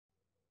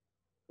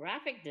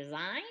Graphic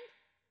design?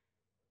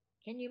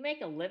 Can you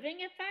make a living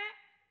at that?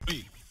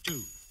 3,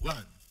 2, 1,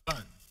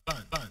 fun,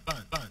 fun, fun,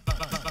 fun, fun,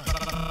 fun,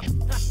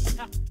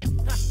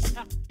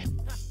 fun.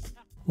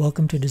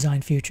 Welcome to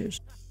Design Futures,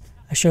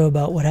 a show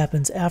about what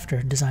happens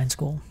after design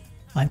school.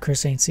 I'm Chris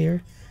St.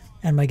 Cyr,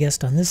 and my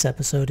guest on this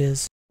episode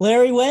is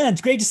Larry Nguyen.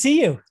 It's great to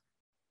see you.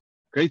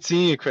 Great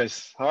seeing you,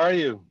 Chris. How are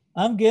you?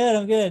 I'm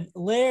good.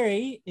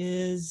 Larry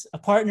is a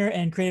partner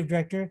and creative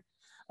director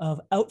of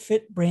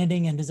Outfit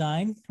Branding and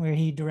Design, where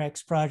he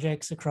directs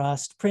projects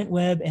across print,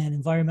 web, and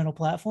environmental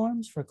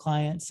platforms for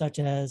clients such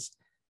as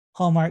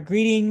Hallmark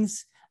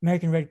Greetings,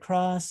 American Red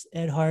Cross,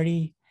 Ed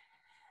Hardy,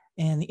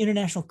 and the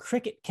International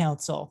Cricket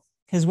Council.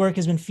 His work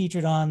has been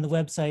featured on the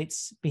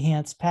websites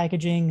Behance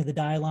Packaging, The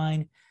Die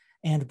Line,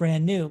 and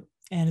Brand New.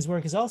 And his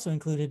work is also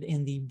included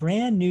in the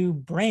Brand New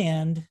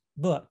Brand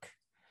book.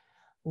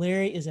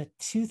 Larry is a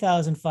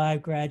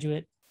 2005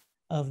 graduate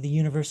of the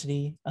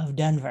University of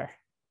Denver.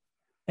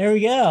 There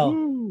we go.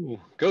 Ooh,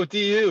 go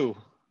DU.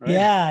 Right?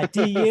 Yeah,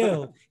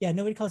 DU. Yeah,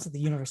 nobody calls it the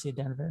University of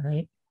Denver,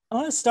 right? I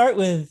want to start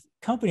with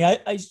company.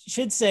 I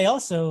should say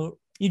also,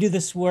 you do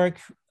this work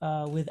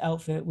with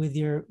Outfit with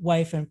your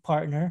wife and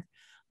partner,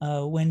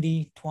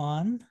 Wendy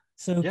Tuan.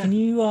 So Yeah. can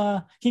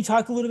you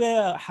talk a little bit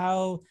about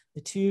how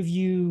the two of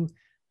you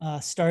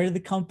started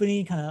the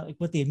company, kind of like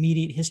what the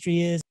immediate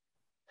history is?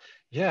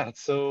 Yeah,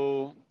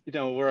 so,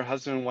 we're a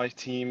husband and wife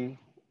team,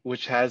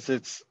 which has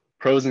its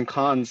pros and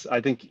cons. I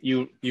think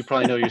you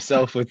probably know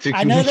yourself with to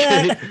I know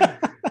communicate.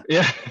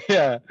 that.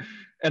 Yeah.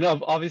 And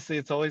obviously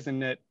it's always a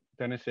net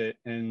benefit.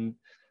 And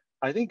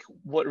I think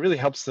what really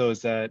helps though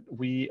is that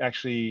we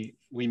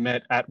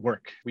met at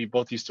work. We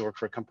both used to work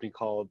for a company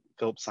called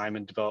Philip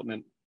Simon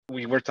Development.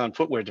 We worked on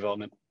footwear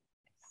development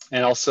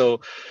and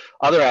also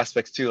other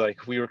aspects too.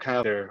 Like we were kind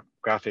of their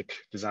graphic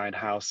design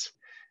house.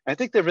 I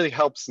think that really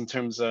helps in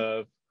terms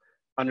of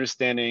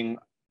understanding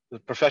the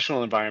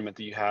professional environment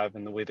that you have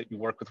and the way that you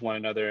work with one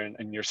another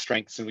and your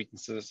strengths and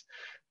weaknesses.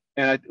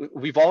 And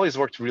we've always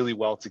worked really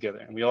well together,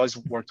 and we always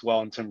worked well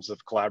in terms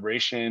of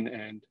collaboration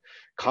and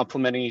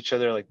complementing each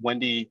other. Like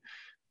Wendy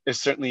is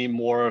certainly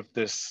more of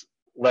this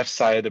left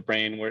side of the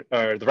brain,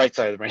 or the right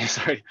side of the brain,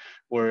 sorry,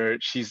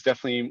 where she's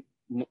definitely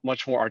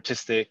much more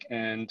artistic,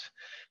 and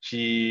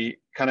she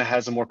kind of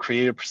has a more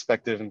creative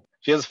perspective. And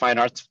she has a fine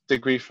arts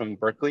degree from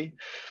Berkeley,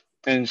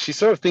 and she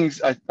sort of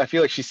thinks, I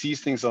feel like she sees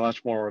things in a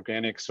much more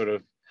organic sort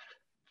of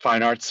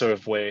fine arts sort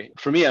of way.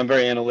 For me, I'm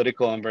very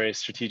analytical, I'm very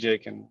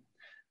strategic, and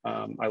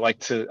I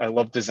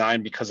love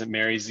design because it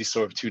marries these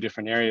sort of two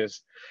different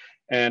areas.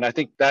 And I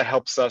think that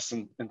helps us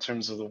in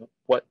terms of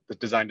what the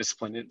design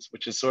discipline is,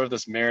 which is sort of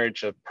this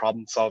marriage of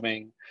problem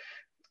solving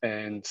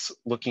and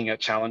looking at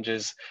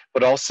challenges,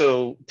 but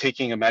also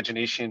taking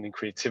imagination and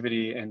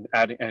creativity and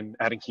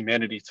adding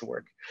humanity to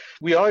work.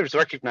 We always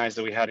recognized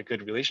that we had a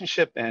good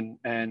relationship, and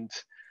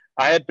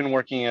I had been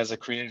working as a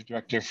creative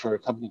director for a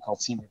company called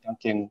Seymour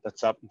Duncan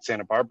that's up in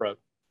Santa Barbara.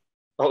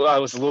 I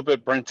was a little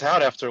bit burnt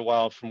out after a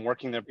while from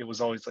working there. It was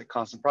always like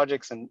constant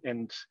projects.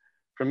 And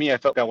for me, I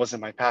felt that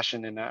wasn't my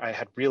passion. And I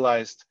had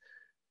realized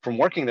from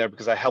working there,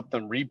 because I helped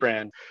them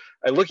rebrand,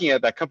 looking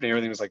at that company,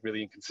 everything was like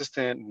really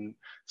inconsistent. And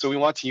so we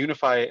want to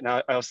unify it. And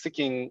I was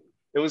thinking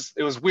it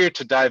was weird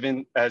to dive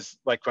in as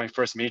like my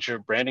first major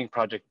branding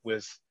project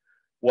was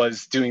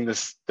doing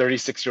this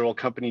 36-year-old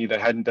company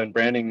that hadn't done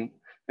branding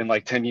in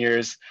like 10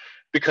 years,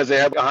 because they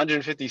had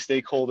 150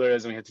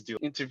 stakeholders and we had to do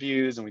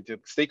interviews, and we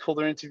did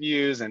stakeholder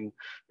interviews, and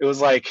it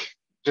was like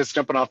just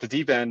jumping off the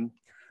deep end.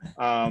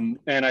 And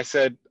I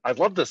said, I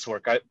love this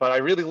work, but I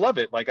really love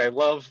it. Like I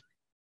love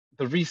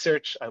the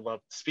research, I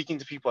love speaking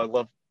to people, I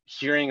love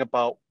hearing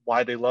about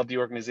why they love the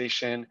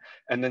organization,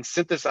 and then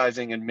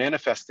synthesizing and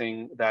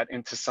manifesting that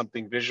into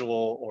something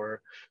visual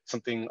or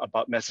something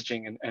about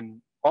messaging,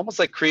 and almost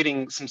like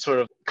creating some sort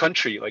of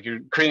country, like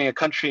you're creating a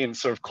country and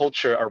sort of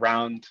culture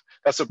around.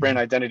 That's what brand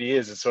identity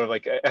is. It's sort of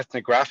like an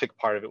ethnographic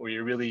part of it, where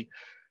you're really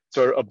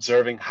sort of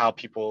observing how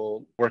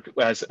people work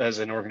as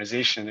an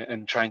organization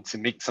and trying to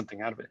make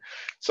something out of it.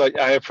 So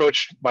I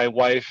approached my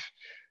wife,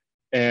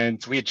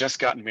 and we had just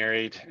gotten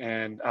married,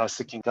 and I was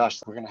thinking, gosh,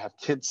 we're going to have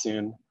kids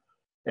soon.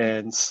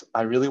 And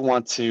I really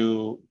want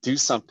to do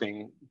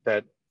something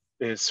that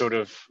is sort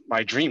of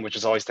my dream, which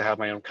is always to have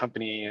my own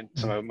company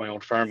and my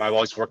own firm. I've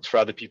always worked for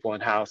other people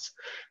in-house.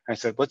 And I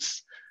said,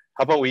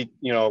 how about we,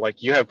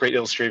 like you have great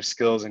illustrative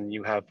skills and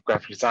you have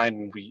graphic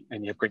design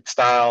and you have great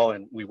style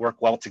and we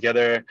work well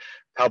together.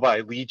 How about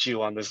I lead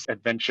you on this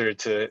adventure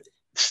to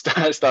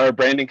start a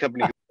branding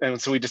company? And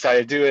so we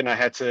decided to do it. And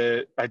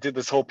I did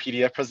this whole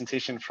PDF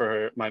presentation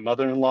for my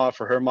mother-in-law,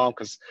 for her mom,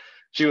 because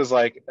she was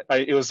like,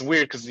 it was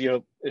weird because,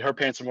 her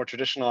parents are more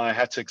traditional. I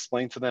had to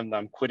explain to them that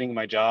I'm quitting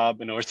my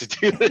job in order to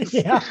do this.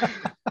 Yeah.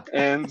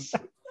 And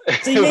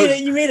so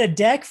you made a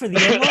deck for the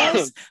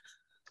in-laws?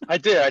 I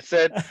did. I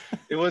said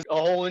it was a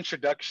whole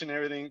introduction and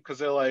everything because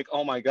they're like,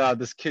 oh my God,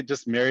 this kid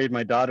just married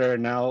my daughter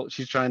and now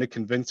she's trying to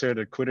convince her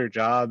to quit her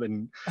job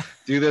and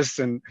do this.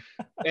 And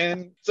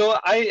so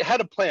I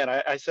had a plan.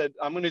 I said,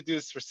 I'm going to do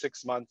this for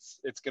 6 months.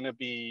 It's going to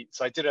be,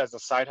 so I did it as a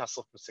side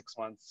hustle for 6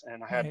 months.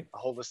 And I had Right. a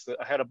whole list,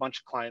 I had a bunch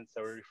of clients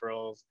that were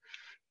referrals.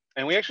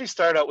 And we actually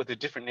started out with a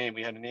different name.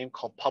 We had a name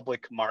called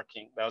Public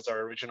Marking. That was our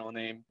original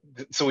name.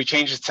 So we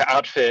changed it to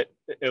Outfit,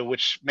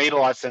 which made a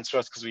lot of sense for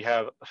us because we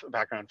have a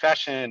background in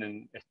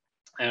fashion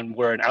and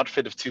we're an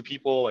outfit of two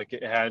people. Like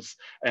it has,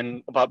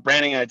 and about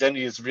branding and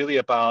identity is really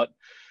about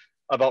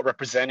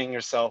representing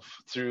yourself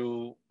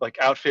through like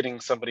outfitting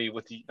somebody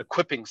with the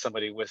equipping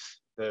somebody with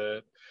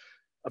the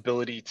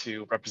ability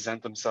to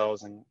represent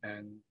themselves and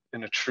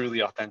in a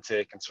truly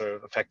authentic and sort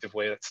of effective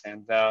way that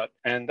stands out.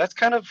 And that's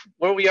kind of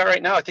where we are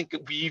right now. I think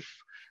we've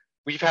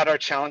had our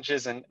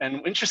challenges and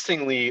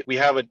interestingly, we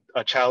have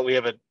a child, we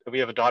have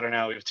a daughter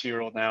now, we have a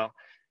 2-year-old now.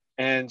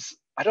 And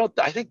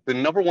I think the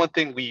number one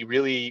thing we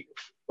really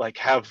like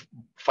have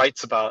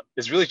fights about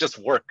is really just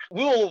work.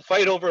 We'll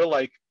fight over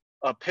like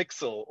a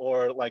pixel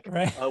or like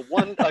Right.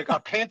 like a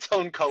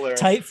Pantone color or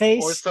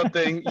Typeface.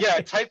 something. Yeah,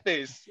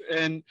 typeface.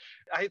 And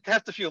I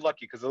have to feel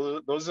lucky because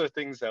those are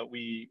things that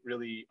we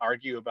really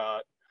argue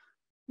about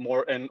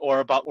more or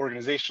about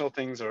organizational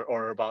things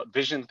or about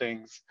vision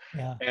things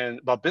Yeah. and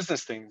about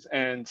business things.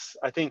 And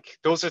I think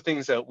those are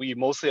things that we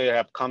mostly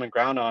have common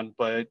ground on.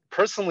 But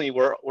personally,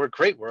 we're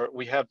great.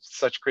 We have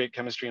such great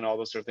chemistry and all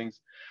those sort of things.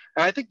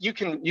 And I think you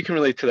can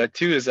relate to that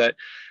too. Is that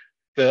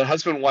the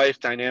husband-wife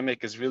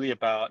dynamic is really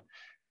about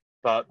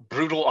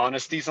brutal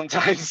honesty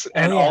sometimes, Oh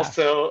and yeah.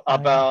 also Oh yeah.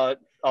 about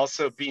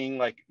also being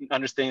like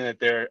understanding that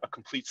they're a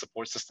complete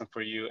support system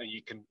for you, and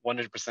you can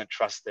 100%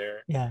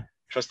 Yeah.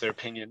 trust their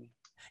opinion.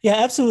 Yeah,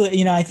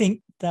 absolutely. I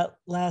think that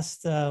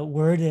last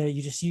word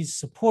you just used,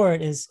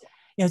 support, is,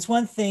 it's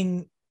one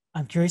thing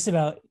I'm curious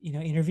about,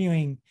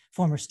 interviewing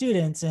former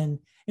students and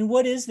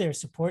what is their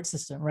support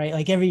system, right?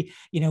 Like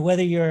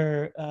whether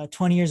you're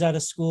 20 years out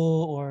of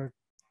school or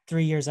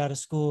 3 years out of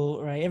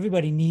school, right?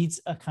 Everybody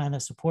needs a kind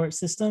of support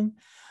system.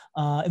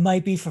 It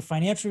might be for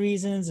financial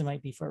reasons, it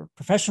might be for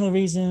professional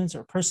reasons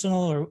or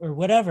personal or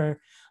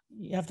whatever.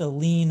 You have to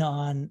lean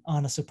on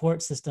a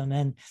support system,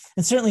 and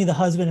certainly the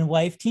husband and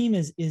wife team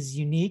is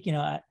unique.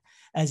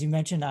 As you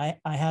mentioned, I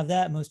have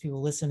that. Most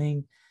people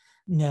listening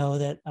know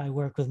that I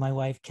work with my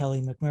wife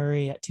Kelly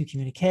McMurray at 2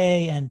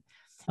 Communique, and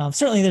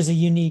certainly there's a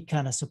unique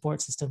kind of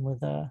support system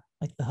with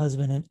like the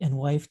husband and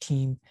wife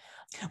team,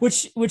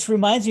 which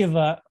reminds me of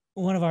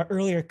one of our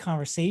earlier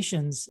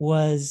conversations.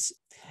 Was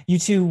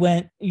you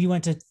went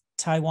to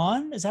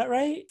Taiwan, is that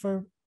right,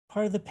 for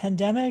part of the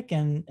pandemic,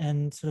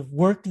 and sort of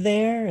worked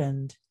there?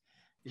 And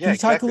Yeah, can you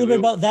talk a exactly. little bit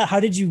about that? How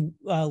did you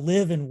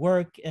live and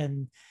work?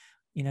 And,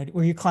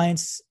 were your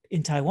clients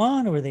in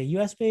Taiwan, or were they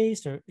US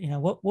based, or,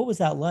 what was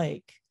that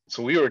like?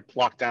 So we were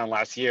locked down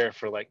last year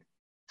for like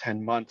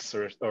 10 months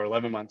or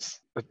 11 months.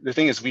 But the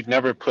thing is, we've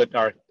never put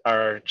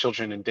our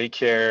children in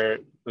daycare.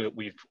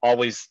 We've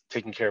always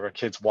taken care of our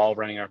kids while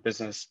running our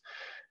business.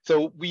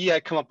 So we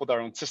had come up with our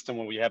own system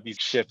where we have these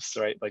shifts,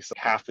 right? Like, so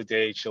half the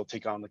day she'll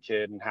take on the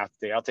kid and half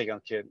the day I'll take on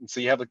the kid. And so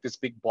you have like this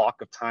big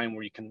block of time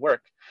where you can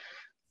work.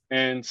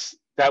 And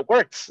that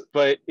works,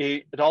 but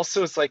it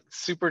also is like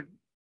super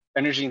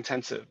energy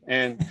intensive.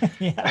 And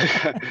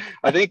Yeah.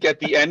 I think at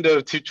the end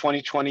of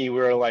 2020, we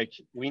were like,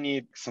 we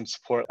need some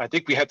support. I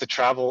think we had to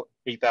travel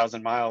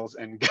 8,000 miles,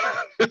 and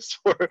this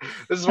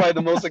is why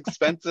the most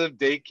expensive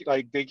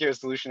daycare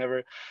solution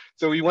ever.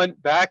 So we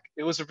went back.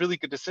 It was a really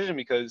good decision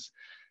because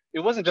it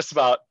wasn't just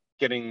about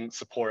getting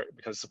support,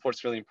 because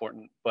support's really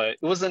important, but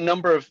it was a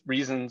number of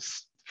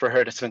reasons for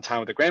her to spend time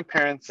with her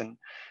grandparents and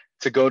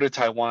to go to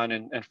Taiwan,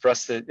 and for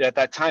us to, at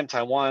that time,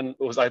 Taiwan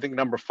was, I think,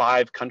 number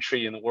 5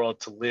 country in the world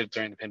to live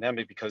during the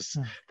pandemic because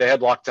they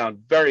had locked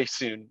down very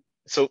soon.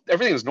 So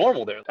everything was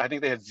normal there. I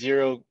think they had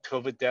 0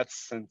 COVID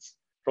deaths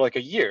for like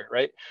a year,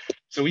 right?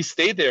 So we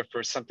stayed there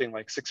for something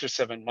like 6 or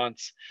 7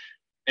 months.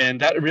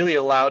 And that really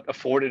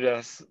afforded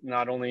us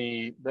not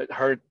only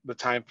the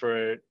time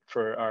for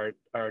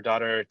our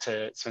daughter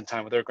to spend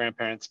time with her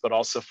grandparents, but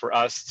also for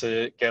us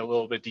to get a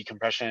little bit of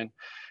decompression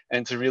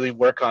and to really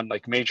work on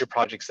like major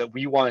projects that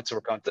we wanted to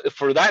work on.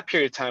 For that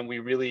period of time, we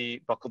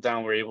really buckled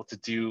down. We were able to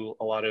do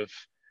a lot of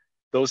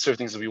those sort of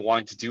things that we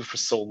wanted to do for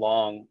so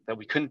long that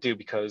we couldn't do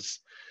because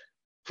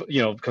we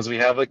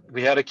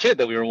had a kid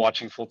that we were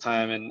watching full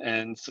time,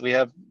 and so we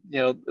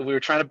were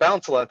trying to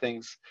balance a lot of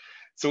things.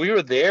 So we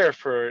were there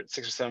for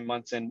 6 or 7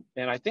 months, and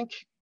I think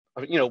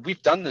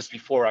we've done this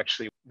before.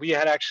 Actually, we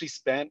had actually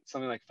spent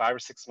something like 5 or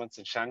 6 months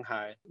in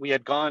Shanghai. We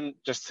had gone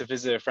just to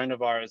visit a friend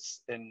of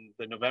ours in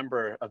the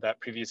November of that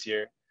previous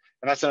year.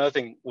 And that's another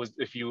thing, was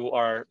if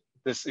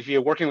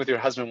you're working with your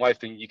husband and wife,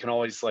 then you can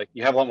always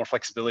you have a lot more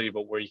flexibility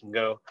about where you can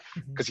go,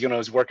 because you can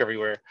always work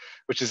everywhere,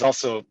 which is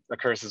also a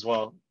curse as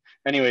well.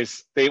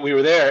 Anyways, we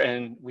were there,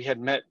 and we had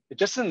met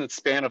just in the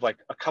span of like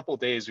a couple of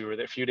days. We were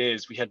there a few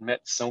days. We had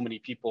met so many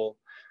people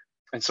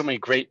and so many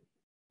great,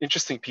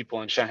 interesting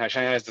people in Shanghai.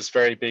 Shanghai has this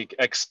very big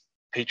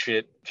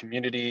patriot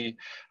community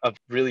of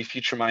really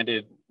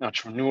future-minded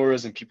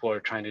entrepreneurs and people are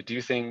trying to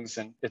do things.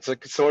 And it's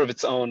like sort of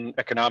its own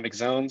economic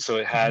zone. So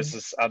it has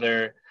this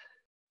other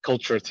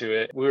culture to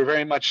it. We were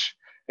very much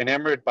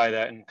enamored by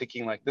that and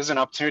thinking like, there's an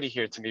opportunity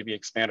here to maybe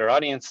expand our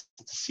audience,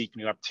 to seek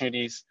new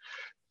opportunities.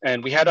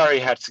 And we had already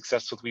had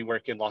success with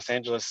WeWork in Los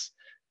Angeles,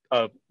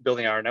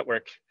 building our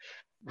network.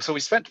 So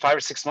we spent 5 or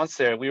 6 months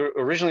there. We were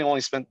originally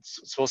only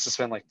supposed to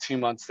spend like 2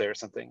 months there or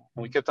something.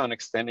 And we kept on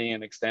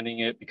extending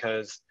it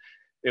because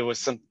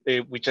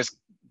we just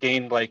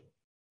gained like,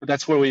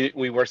 that's where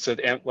we worked with,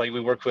 like we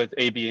worked with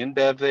AB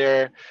InBev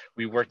there.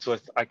 We worked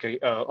with like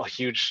a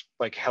huge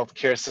like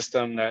healthcare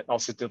system that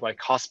also did like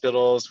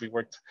hospitals. We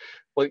worked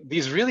like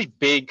these really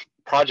big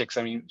projects.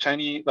 I mean,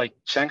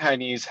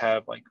 Shanghainese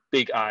have like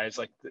big eyes.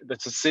 Like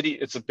that's a city,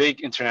 it's a big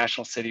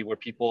international city where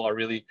people are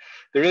they're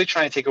really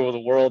trying to take over the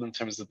world in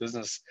terms of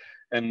business.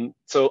 And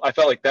so I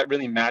felt like that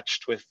really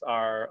matched with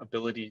our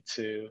ability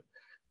to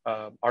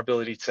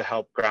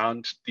help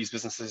ground these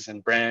businesses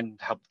and brand,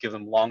 help give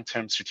them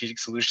long-term strategic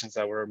solutions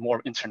that were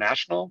more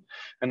international.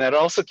 And that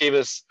also gave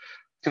us,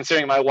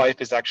 considering my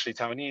wife is actually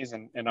Taiwanese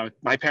and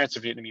my parents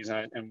are Vietnamese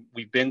and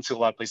we've been to a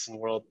lot of places in the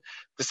world,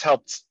 this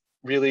helped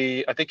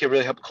really, I think it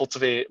really helped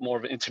cultivate more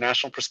of an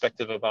international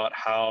perspective about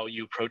how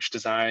you approach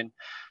design,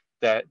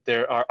 that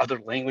there are other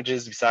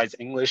languages besides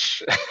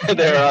English.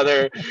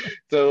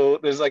 So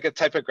there's like a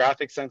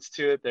typographic sense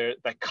to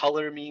it. That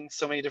color means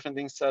so many different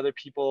things to other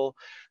people.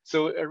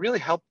 So it really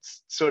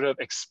helped sort of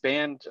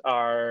expand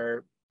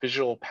our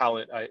visual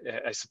palette,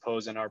 I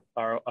suppose, and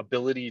our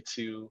ability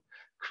to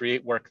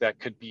create work that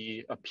could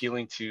be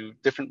appealing to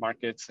different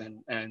markets.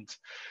 And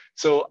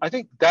so I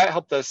think that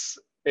helped us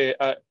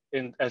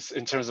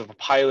in terms of a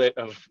pilot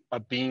of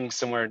being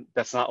somewhere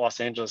that's not Los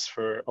Angeles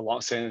for a long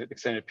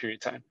extended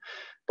period of time.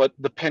 But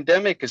the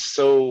pandemic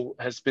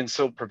has been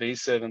so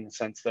pervasive in the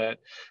sense that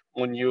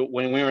when we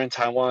were in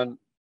Taiwan,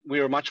 we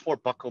were much more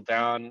buckled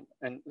down.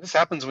 And this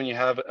happens when you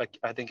have,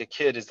 I think, a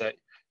kid, is that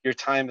your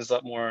time is a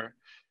lot more,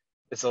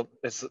 it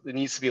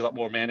needs to be a lot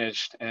more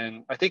managed.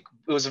 And I think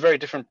it was a very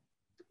different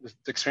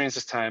experience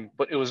this time,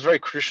 but it was very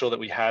crucial that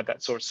we had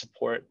that sort of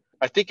support.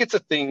 I think it's a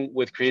thing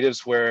with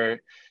creatives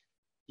where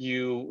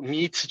you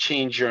need to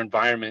change your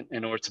environment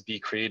in order to be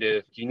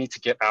creative. You need to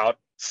get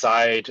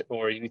outside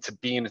or you need to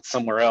be in it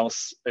somewhere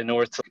else in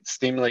order to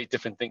stimulate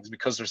different things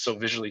because they're so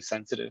visually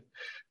sensitive.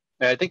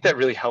 And I think that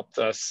really helped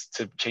us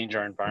to change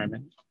our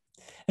environment.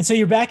 And so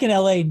you're back in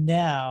LA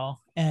now.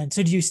 And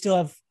so do you still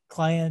have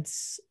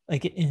clients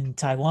like in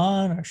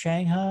Taiwan or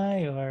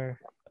Shanghai or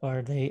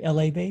are they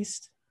LA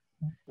based?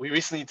 We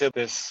recently did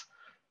this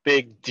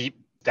big, deep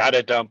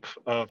data dump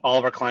of all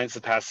of our clients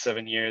the past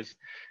 7 years.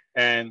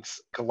 And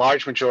a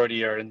large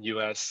majority are in the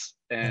US.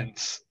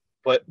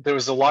 But there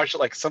was a large,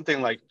 like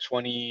something like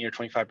 20 or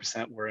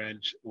 25%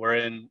 were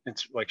in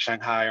like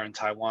Shanghai or in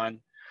Taiwan.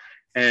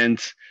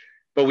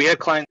 But we had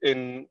clients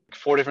in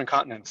 4 different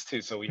continents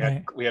too. So we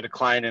had a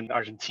client in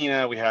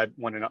Argentina. We had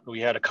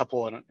a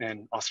couple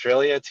in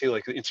Australia too,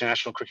 like the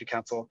International Cricket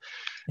Council.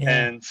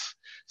 Yeah. And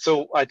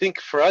so I think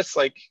for us,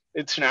 like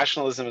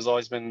internationalism has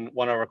always been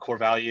one of our core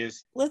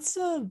values. Let's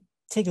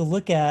take a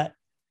look at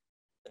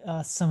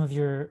some of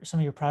your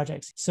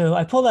projects. So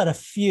I pulled out a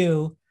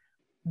few.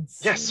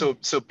 Yeah, so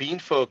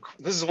Beanfolk,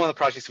 this is one of the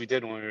projects we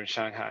did when we were in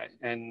Shanghai,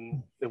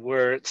 and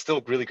we're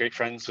still really great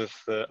friends with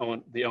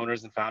the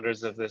owners and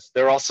founders of this.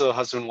 They're also a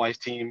husband and wife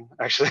team.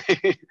 Actually,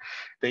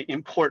 they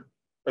import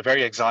a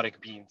very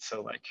exotic beans,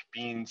 so like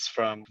beans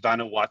from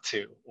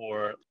Vanuatu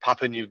or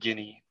Papua New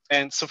Guinea.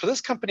 And so for this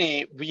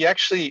company, we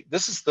actually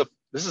this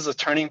is a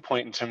turning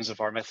point in terms of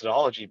our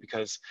methodology,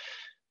 because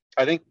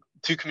I think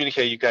to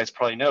communicate, you guys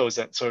probably know, is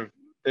that sort of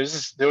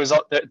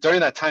during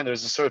that time, there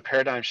was a sort of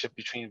paradigm shift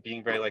between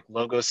being very like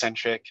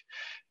logo-centric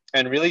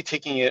and really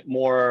taking it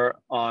more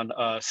on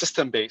a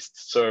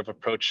system-based sort of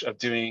approach of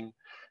doing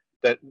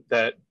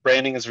that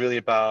branding is really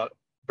about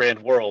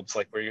brand worlds,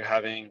 like where you're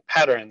having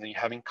patterns and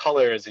you're having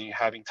colors and you're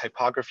having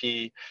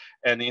typography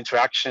and the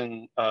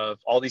interaction of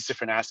all these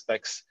different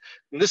aspects.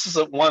 And this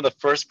is one of the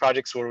first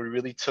projects where we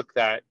really took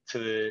that to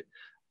the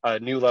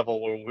new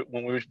level, where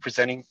when we were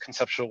presenting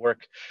conceptual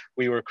work,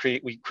 we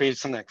created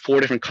something like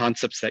 4 different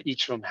concepts that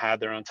each of them had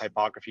their own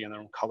typography and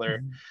their own color.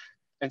 Mm-hmm.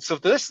 And so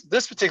this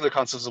particular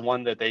concept is the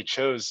one that they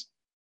chose,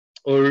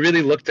 where we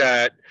really looked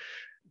at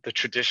the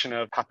tradition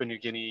of Papua New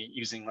Guinea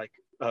using like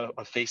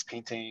a face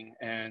painting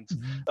and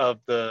of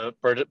the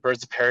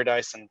birds of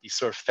paradise and these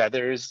sort of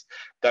feathers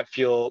that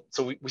feel,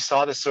 so we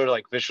saw this sort of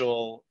like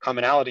visual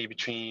commonality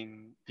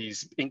between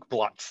these ink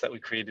blots that we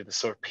created, the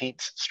sort of paint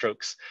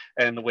strokes,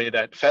 and the way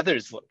that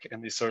feathers look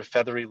and these sort of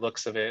feathery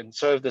looks of it, and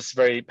sort of this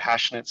very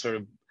passionate sort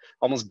of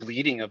almost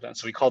bleeding of them.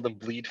 So we call them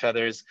bleed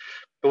feathers.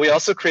 But we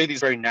also create these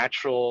very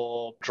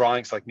natural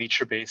drawings, like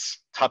nature-based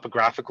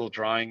topographical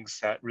drawings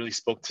that really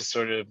spoke to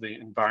sort of the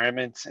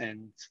environment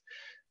and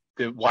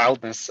the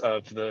wildness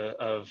of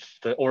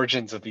the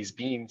origins of these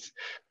beans.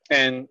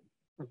 And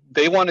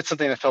they wanted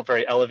something that felt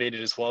very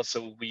elevated as well.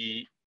 So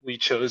we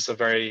chose a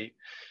very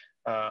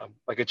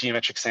like a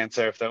geometric sans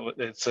serif.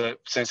 It's a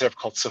sans serif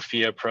called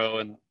Sophia Pro,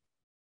 and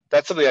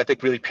that's something I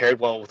think really paired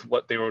well with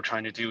what they were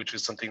trying to do, which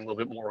was something a little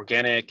bit more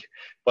organic,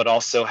 but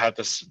also had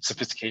this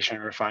sophistication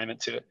and refinement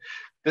to it.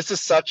 This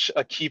is such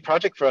a key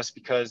project for us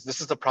because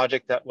this is the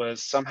project that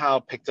was somehow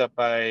picked up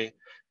by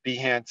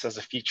Behance as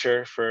a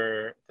feature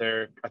for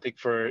their, I think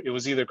for, it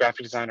was either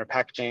graphic design or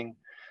packaging.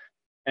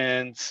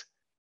 And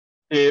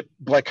it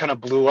like kind of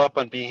blew up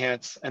on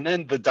Behance. And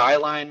then the Die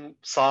Line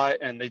saw it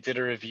and they did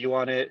a review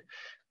on it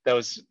that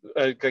was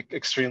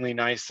extremely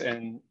nice.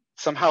 And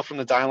somehow from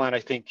the Die Line, I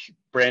think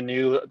Brand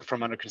New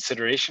from Under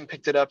Consideration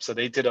picked it up. So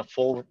they did a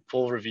full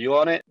review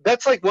on it.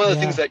 That's like one of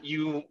the things that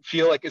you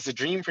feel like is a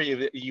dream for you,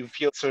 that you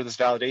feel sort of this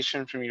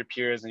validation from your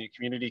peers and your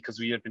community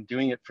because we have been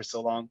doing it for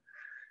so long.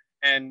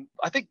 And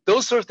I think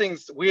those sort of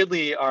things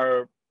weirdly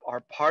are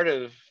part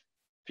of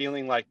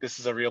feeling like this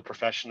is a real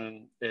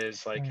profession,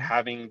 is like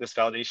having this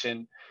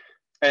validation.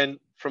 And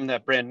from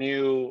that Brand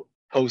New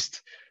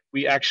post,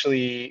 we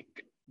actually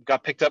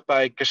got picked up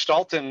by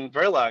Gestalt and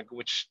Verlag,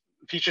 which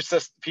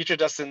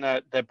featured us in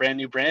that Brand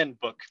New brand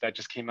book that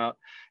just came out.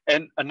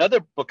 And another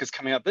book is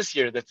coming out this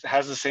year that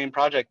has the same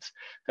project.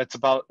 It's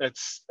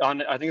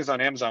on, I think it's on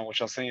Amazon,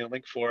 which I'll send you a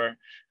link for.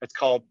 It's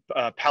called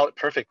Palette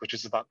Perfect, which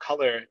is about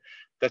color.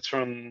 That's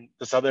from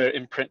this other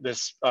imprint,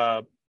 this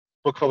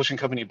book publishing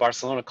company in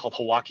Barcelona called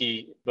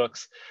Hawaii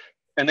Books.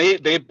 And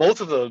they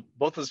both of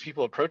those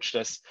people approached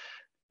us.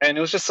 And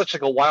it was just such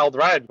like a wild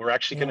ride. We're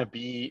actually going to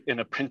be in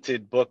a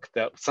printed book.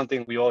 That's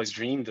something we always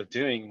dreamed of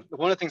doing.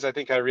 One of the things I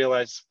think I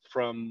realized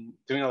from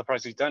doing all the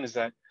projects we've done is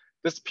that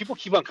people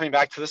keep on coming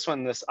back to this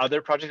one, this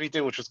other project we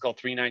did, which was called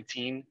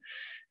 319.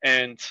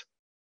 And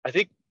I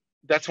think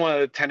that's one of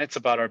the tenets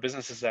about our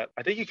business is that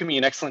I think you can be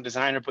an excellent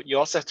designer, but you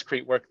also have to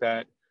create work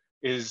that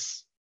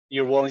is,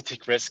 you're willing to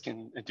take risk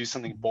and do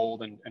something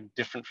bold and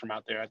different from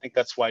out there. I think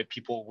that's why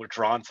people were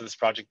drawn to this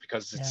project,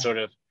 because it's sort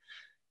of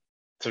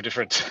so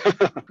different.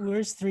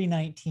 Where's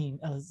 319?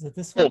 Oh, is it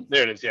this one? Oh,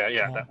 there it is.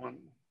 Yeah, that one.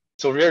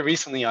 So very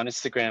recently on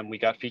Instagram, we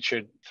got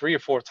featured 3 or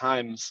 4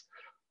 times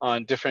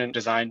on different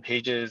design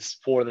pages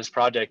for this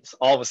project.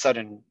 All of a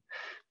sudden,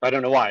 I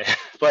don't know why,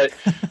 but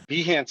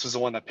Behance was the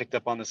one that picked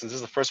up on this. And this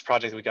is the first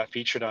project we got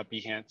featured on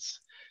Behance.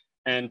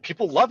 And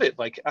people love it.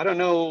 Like, I don't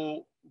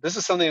know, this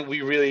is something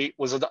we really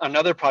was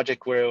another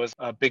project where it was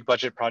a big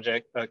budget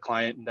project, a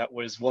client that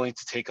was willing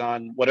to take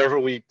on whatever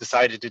we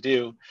decided to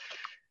do.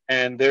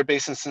 And they're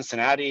based in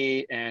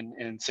Cincinnati and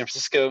in San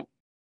Francisco.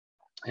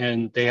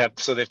 And they have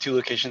 2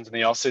 locations, and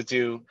they also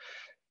do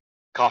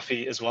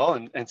coffee as well.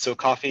 And so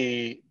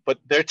coffee, but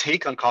their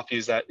take on coffee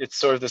is that it's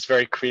sort of this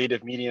very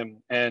creative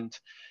medium. And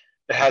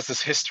it has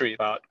this history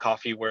about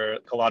coffee where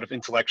a lot of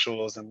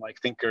intellectuals and like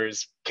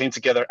thinkers came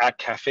together at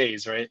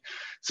cafes, right?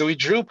 So we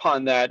drew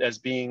upon that as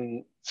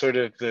being sort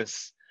of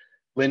this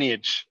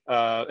lineage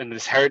and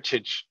this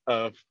heritage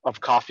of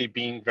coffee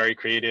being very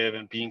creative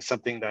and being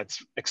something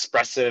that's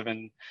expressive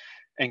and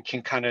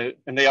can kind of,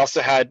 and they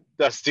also had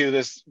us do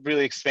this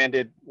really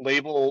expanded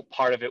label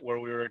part of it where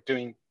we were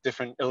doing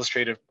different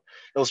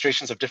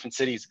illustrations of different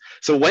cities.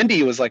 So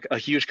Wendy was like a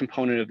huge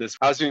component of this.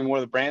 I was doing more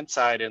of the brand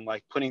side and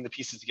like putting the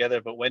pieces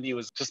together, but Wendy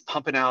was just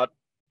pumping out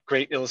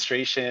great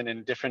illustration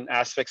and different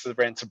aspects of the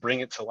brand to bring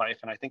it to life.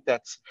 And I think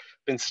that's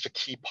been such a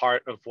key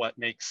part of what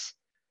makes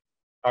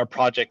our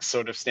projects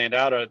sort of stand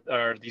out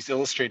are these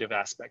illustrative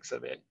aspects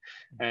of it,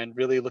 and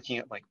really looking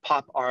at like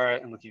pop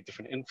art and looking at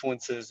different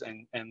influences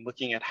and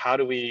looking at how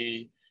do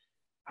we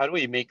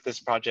make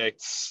this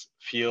project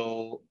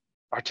feel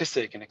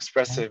artistic and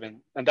expressive.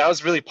 And that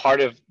was really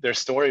part of their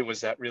story,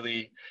 was that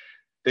really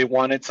they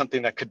wanted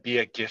something that could be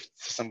a gift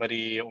to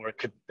somebody, or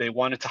they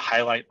wanted to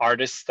highlight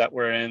artists that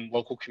were in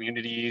local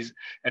communities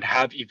and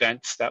have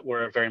events that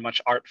were very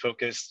much art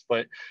focused.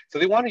 But so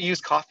they want to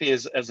use coffee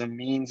as a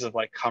means of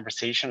like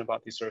conversation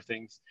about these sort of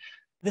things.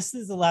 This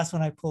is the last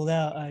one I pulled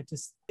out.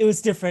 It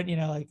was different,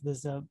 like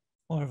there's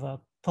more of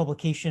a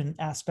publication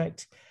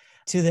aspect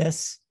to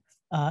this,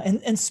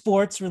 and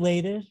sports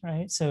related,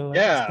 right? So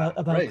it's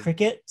about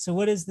cricket. So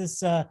what is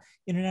this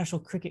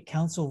International Cricket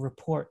Council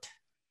report?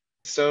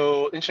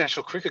 So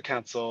International Cricket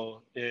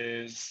Council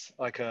is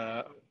like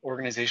a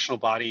organizational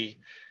body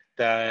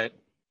that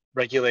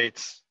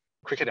regulates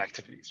cricket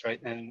activities, right?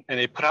 And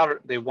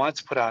they wanted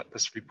to put out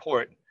this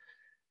report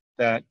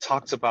that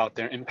talks about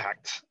their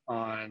impact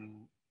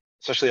on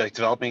especially like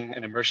developing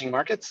and emerging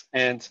markets.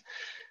 And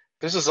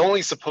this is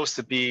only supposed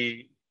to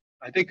be,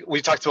 I think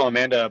we talked to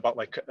Amanda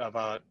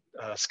about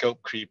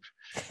scope creep.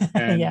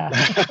 And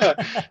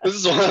this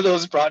is one of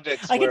those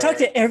projects I can talk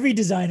to every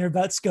designer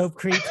about scope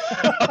creep.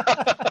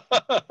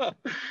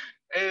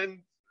 And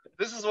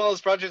this is one of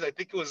those projects, I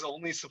think it was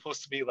only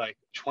supposed to be like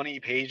 20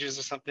 pages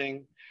or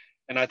something.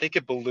 And I think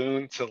it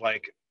ballooned to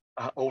like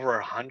over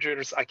 100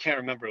 or so. I can't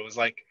remember. It was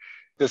like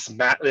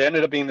it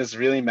ended up being this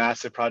really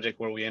massive project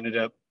where we ended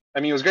up,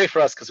 it was great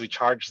for us because we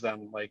charged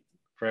them like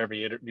for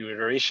every new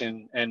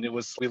iteration. And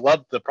we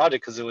loved the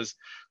project because it was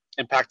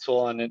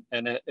impactful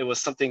and it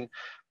was something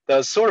that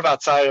was sort of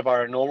outside of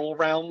our normal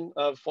realm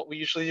of what we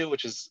usually do,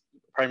 which is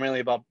primarily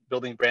about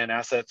building brand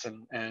assets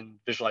and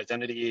visual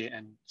identity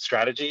and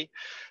strategy.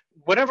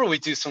 Whenever we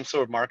do some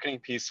sort of marketing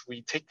piece,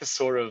 we take this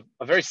sort of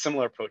a very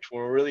similar approach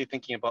where we're really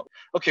thinking about,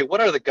 okay,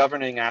 what are the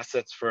governing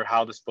assets for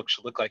how this book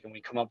should look like? And we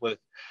come up with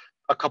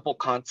a couple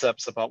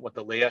concepts about what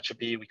the layout should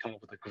be. We come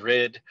up with a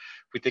grid.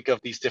 We think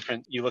of these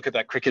different, you look at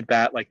that cricket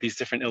bat, like these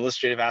different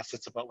illustrative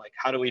assets about like,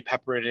 how do we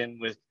pepper it in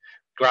with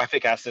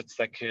graphic assets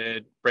that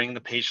could bring the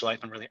page to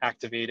life and really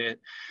activate it.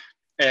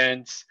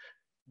 And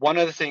one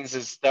of the things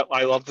is that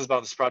I loved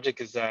about this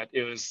project is that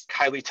it was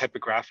highly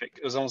typographic.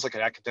 It was almost like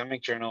an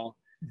academic journal.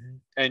 Mm-hmm.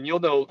 And you'll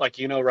know, like,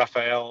 you know,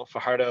 Rafael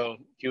Fajardo,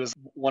 he was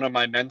one of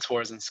my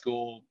mentors in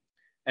school.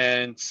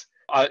 And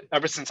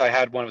ever since I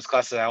had one of his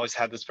classes, I always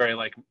had this very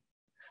like,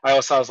 I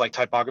always thought it was like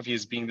typography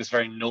as being this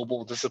very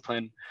noble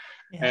discipline.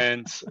 Yeah.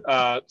 And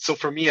so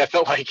for me, I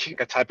felt like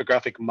a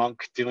typographic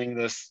monk doing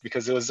this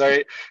because it was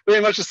very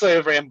much just like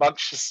a very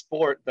rambunctious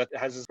sport that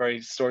has this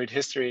very storied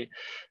history.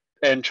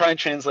 And try and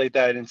translate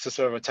that into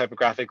sort of a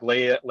typographic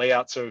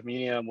layout sort of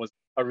medium was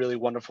a really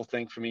wonderful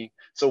thing for me.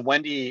 So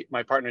Wendy,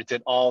 my partner,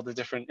 did all the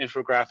different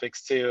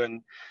infographics too.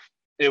 And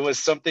it was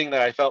something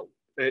that I felt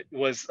it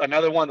was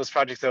another one of those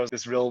projects that was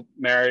this real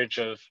marriage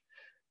of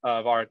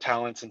our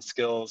talents and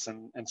skills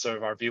and sort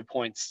of our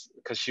viewpoints,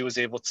 because she was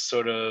able to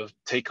sort of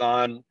take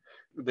on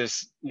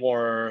this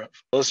more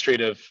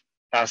illustrative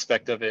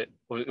aspect of it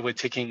with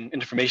taking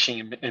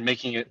information and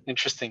making it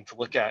interesting to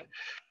look at.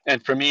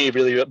 And for me,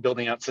 really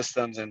building out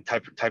systems and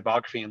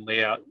typography and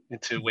layout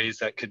into ways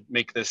that could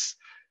make this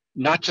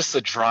not just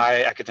a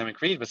dry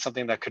academic read, but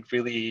something that could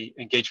really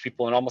engage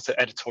people in almost an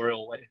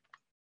editorial way.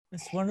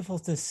 It's wonderful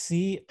to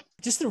see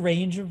just the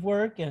range of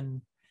work,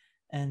 and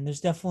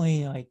there's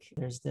definitely like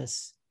there's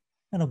this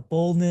kind of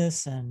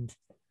boldness and,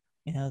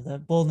 you know, the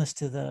boldness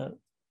to the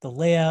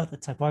layout, the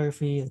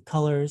typography, the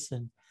colors,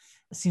 and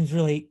it seems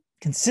really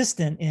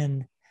consistent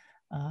in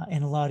a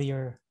lot of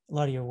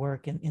your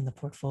work in the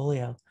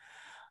portfolio.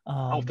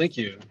 Oh, thank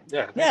you.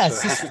 Yeah. Yeah,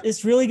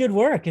 it's really good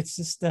work. It's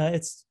just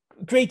it's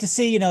great to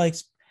see. You know, like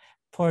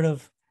part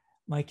of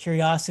my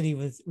curiosity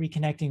with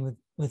reconnecting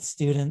with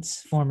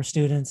students, former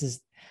students,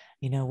 is,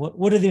 you know,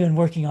 what have they been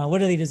working on?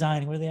 What are they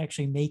designing? What are they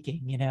actually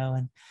making? You know,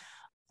 and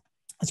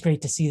it's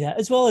great to see that,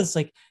 as well as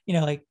like, you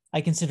know, like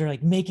I consider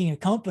like making a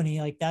company,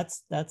 like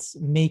that's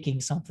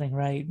making something,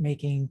 right?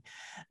 Making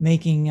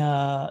you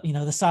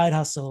know, the side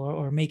hustle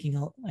or making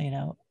a, you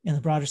know, in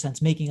the broader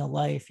sense, making a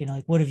life, you know,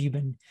 like what have you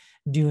been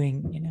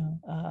doing, you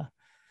know,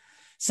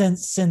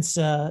 since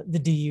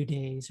the DU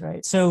days,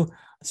 right? So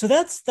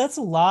that's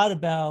a lot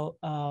about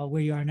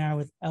where you are now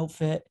with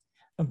Outfit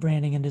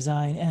branding and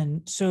design.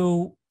 And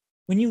so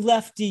when you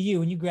left DU,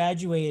 when you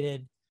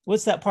graduated,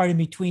 what's that part in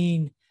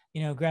between,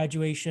 you know,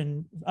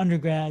 graduation,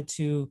 undergrad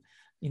to,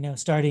 you know,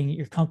 starting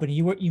your company?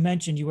 You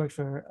mentioned you worked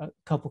for a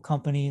couple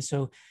companies.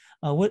 So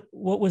what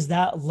was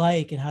that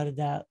like, and how did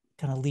that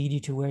kind of lead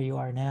you to where you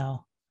are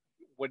now?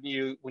 When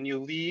you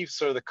leave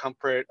sort of the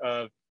comfort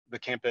of the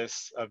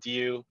campus of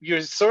DU,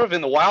 you're sort of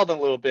in the wild a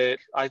little bit.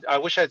 I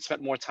wish I had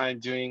spent more time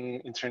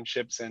doing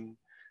internships, and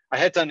I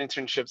had done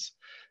internships,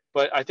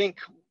 but I think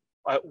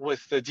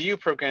with the DU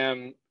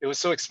program, it was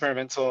so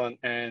experimental,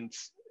 and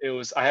it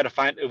was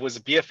it was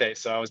a BFA,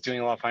 so I was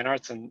doing a lot of fine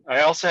arts, and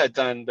I also had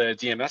done the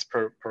DMS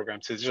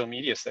program, so digital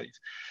media studies.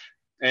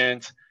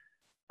 And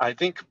I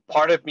think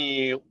part of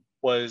me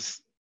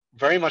was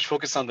very much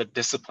focused on the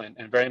discipline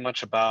and very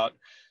much about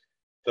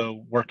the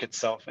work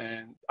itself.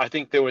 And I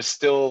think there was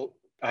still,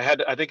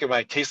 I think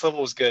my taste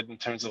level was good in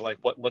terms of like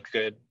what looked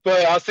good,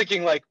 but I was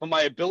thinking like, well,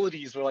 my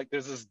abilities were like,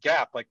 there's this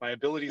gap, like my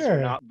abilities were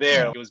not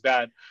there. It was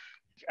bad.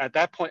 At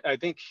that point, I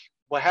think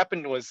what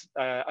happened was,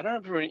 I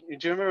don't know, do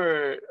you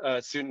remember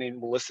a student named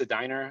Melissa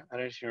Diner? I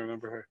don't know if you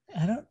remember her.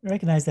 I don't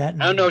recognize that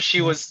name. I don't know.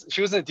 She was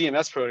in a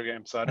DMS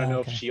program, so I don't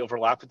know if she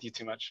overlapped with you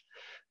too much.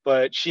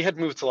 But she had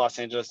moved to Los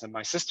Angeles, and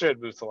my sister had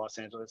moved to Los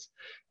Angeles.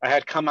 I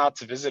had come out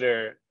to visit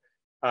her,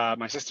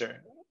 my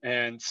sister,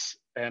 and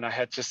I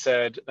had just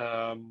said,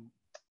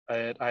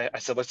 I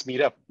said, let's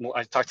meet up.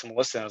 I talked to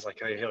Melissa, and I was like,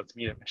 hey, let's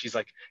meet up. And she's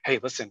like, hey,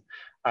 listen,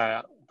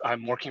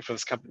 I'm working for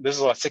this company. This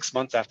is about 6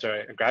 months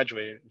after I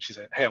graduated. And she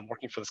said, hey, I'm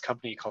working for this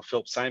company called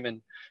Philip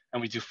Simon,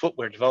 and we do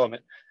footwear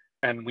development,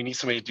 and we need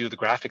somebody to do the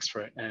graphics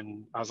for it.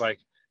 And I was like,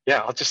 yeah,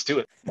 I'll just do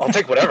it. I'll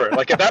take whatever.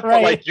 Like at that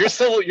point, like you're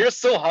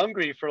so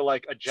hungry for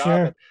like a job.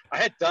 Sure. I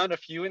had done a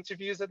few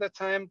interviews at that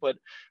time, but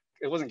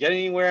it wasn't getting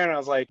anywhere. And I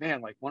was like,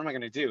 man, like, what am I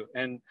going to do?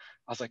 And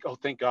I was like, oh,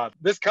 thank God.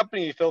 This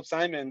company, Philip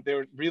Simon, they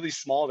were really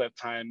small at that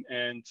time.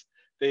 And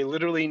they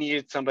literally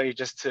needed somebody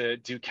just to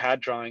do CAD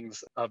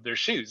drawings of their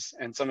shoes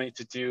and somebody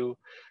to do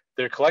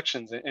their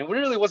collections. And it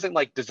really wasn't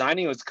like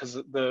designing. It was because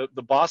the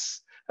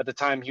boss at the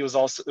time, he was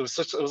also, it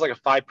was like a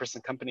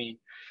 5-person company,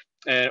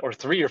 or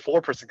 3 or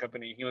 4-person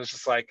company. He was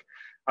just like,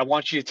 I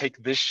want you to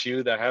take this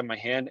shoe that I have in my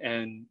hand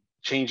and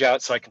change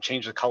out so I can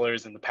change the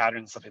colors and the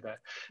patterns and stuff like that.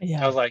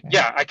 Yeah, I was like,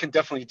 yeah, I can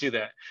definitely do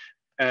that.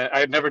 I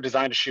had never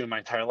designed a shoe in my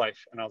entire life.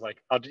 And I was like,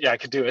 yeah, I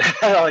could do it.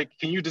 Like,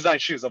 can you design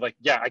shoes? I'm like,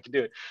 yeah, I can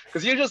do it.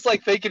 Because you're just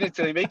like faking it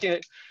till you make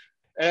it.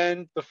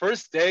 And the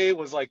first day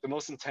was like the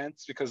most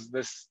intense because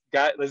this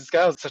guy was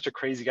such a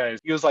crazy guy.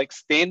 He was like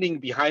standing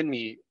behind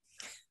me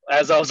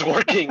as I was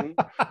working,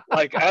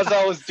 like as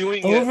I was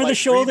doing it, Over the like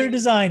shoulder breathing,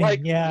 designing. like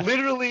Yeah.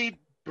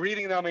 literally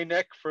breathing down my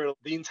neck for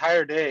the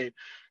entire day.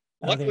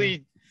 Oh, there.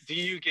 Luckily,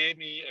 DU gave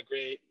me a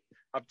great,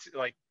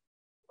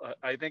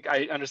 I think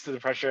I understood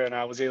the pressure and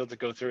I was able to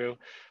go through.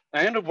 I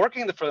ended up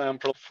working for them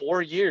for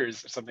 4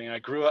 years or something. I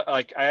grew up,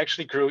 like I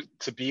actually grew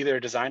to be their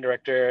design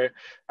director.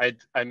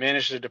 I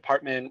managed a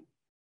department.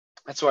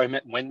 That's where I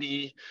met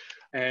Wendy,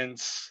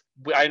 and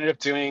I ended up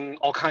doing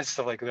all kinds of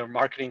stuff like their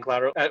marketing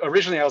collateral.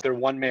 Originally, I was their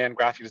one-man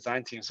graphic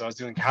design team, so I was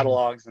doing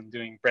catalogs and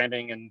doing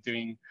branding and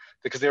doing,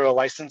 because they were a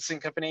licensing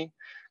company.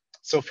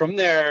 So from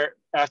there,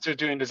 after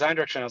doing design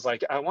direction, I was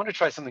like, I want to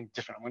try something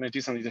different. I want to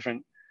do something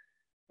different.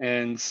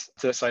 And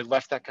so I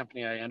left that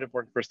company. I ended up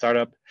working for a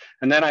startup.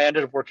 And then I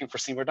ended up working for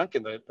Seymour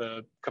Duncan,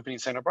 the company in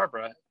Santa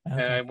Barbara.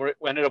 Okay. And we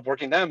ended up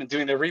working them and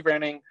doing their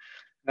rebranding.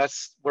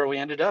 That's where we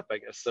ended up, I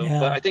guess. So, Yeah.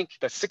 but I think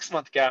the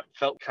 6-month gap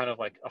felt kind of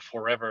like a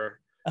forever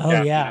Oh,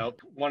 gap. yeah. You know,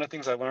 one of the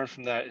things I learned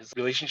from that is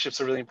relationships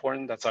are really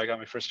important. That's how I got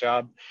my first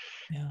job.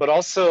 Yeah. But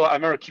also, I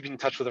remember keeping in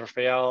touch with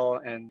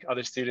Rafael and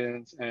other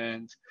students,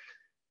 and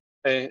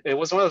it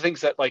was one of the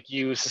things that like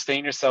you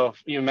sustain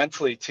yourself, you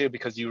mentally too,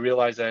 because you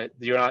realize that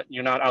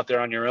you're not out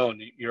there on your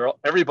own.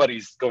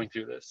 Everybody's going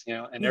through this, you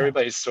know, and Yeah.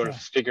 everybody's sort of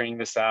Yeah. figuring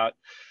this out.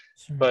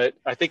 Sure. But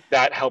I think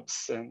that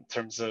helps in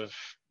terms of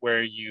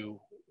where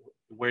you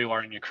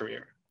are in your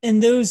career. In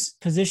those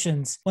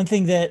positions, one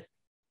thing that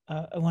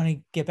I want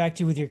to get back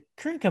to with your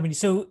current company.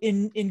 So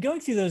in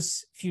going through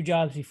those few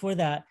jobs before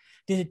that,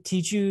 did it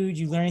teach you, did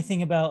you learn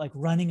anything about like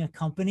running a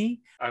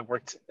company? I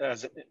worked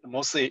as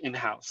mostly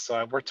in-house. So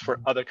I worked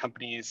for other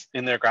companies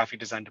in their graphic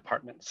design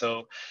department.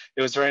 So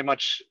it was very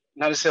much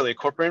not necessarily a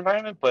corporate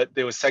environment, but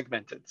they was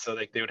segmented. So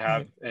like they would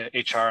have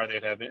HR,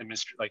 they'd have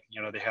like,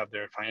 you know, they have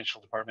their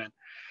financial department.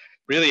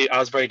 Really, I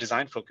was very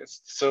design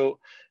focused. So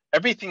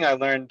everything I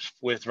learned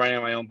with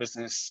running my own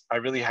business, I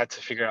really had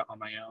to figure out on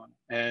my own.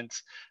 And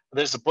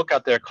there's a book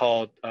out there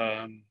called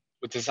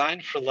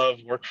Design for Love,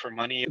 Work for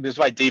Money. This is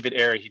by David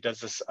Ayer. He does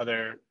this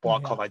other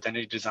blog called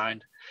Identity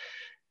Design.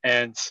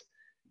 And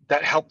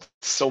that helped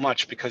so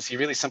much because he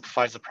really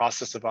simplifies the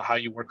process about how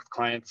you work with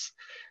clients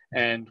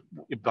and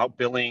about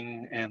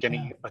billing and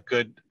getting a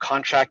good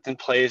contract in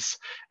place.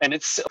 And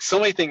it's so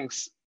many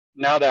things.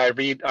 Now that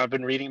I've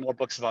been reading more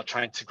books about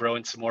trying to grow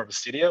into more of a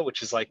studio,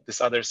 which is like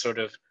this other sort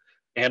of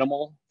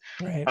animal.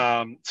 Right.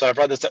 So I've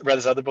read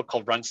this other book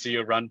called Run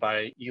Studio Run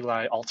by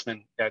Eli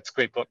Altman. Yeah, it's a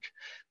great book.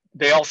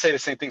 They all say the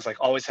same things, like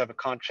always have a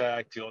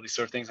contract, do all these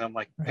sort of things. I'm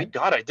like, thank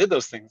God I did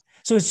those things.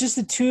 So it's just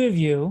the two of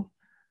you.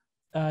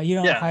 You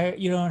don't Yeah.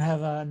 you don't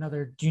have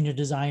another junior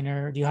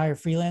designer. Do you hire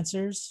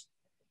freelancers?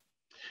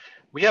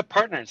 We have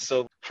partners.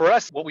 So for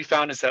us, what we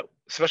found is that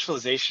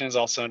specialization is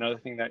also another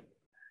thing that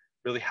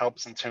really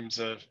helps in terms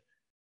of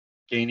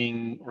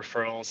gaining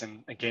referrals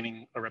and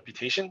gaining a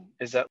reputation.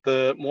 Is that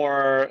the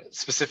more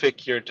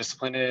specific your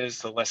discipline is,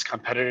 the less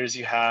competitors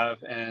you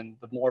have, and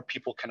the more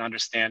people can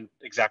understand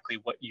exactly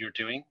what you're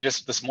doing.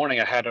 Just this morning,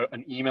 I had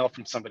an email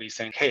from somebody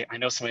saying, hey, I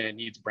know somebody that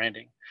needs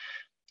branding.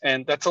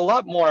 And that's a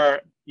lot more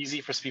easy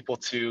for people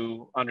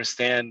to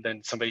understand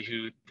than somebody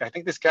who, I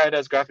think this guy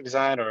does graphic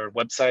design or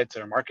websites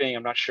or marketing,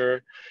 I'm not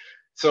sure.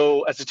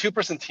 So as a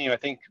 2-person team, I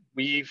think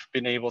we've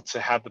been able to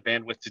have the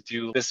bandwidth to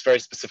do this very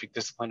specific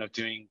discipline of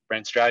doing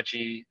brand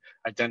strategy,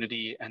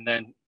 identity, and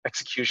then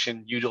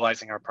execution,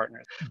 utilizing our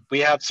partners. We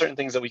have certain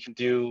things that we can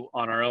do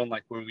on our own,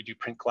 like where we do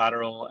print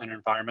collateral and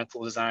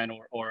environmental design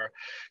or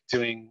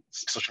doing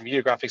social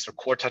media graphics or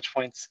core touch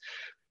points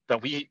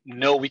that we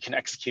know we can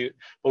execute.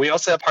 But we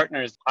also have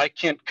partners. I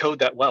can't code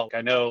that well.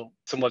 I know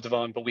some web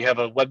development, but we have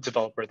a web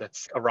developer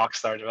that's a rock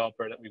star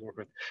developer that we work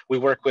with. We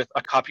work with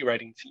a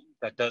copywriting team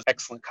that does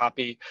excellent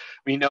copy.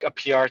 We know a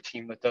PR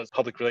team that does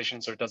public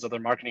relations or does other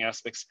marketing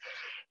aspects.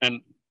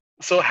 And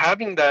so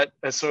having that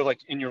as sort of like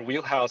in your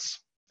wheelhouse,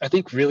 I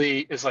think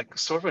really is like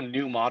sort of a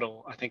new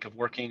model, I think, of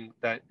working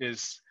that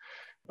is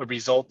a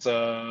result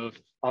of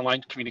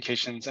online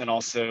communications and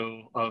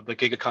also of the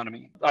gig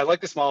economy. I like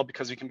this model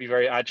because we can be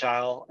very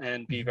agile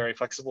and be very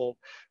flexible,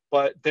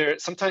 but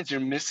sometimes you're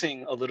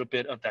missing a little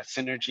bit of that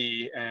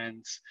synergy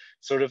and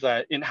sort of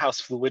that in-house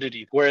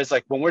fluidity. Whereas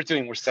like when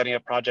we're setting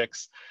up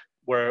projects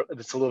where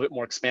it's a little bit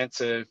more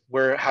expansive,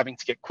 we're having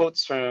to get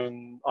quotes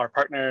from our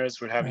partners,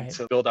 we're having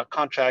to build out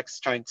contracts,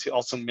 trying to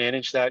also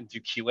manage that and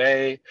do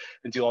QA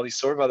and do all these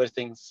sort of other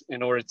things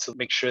in order to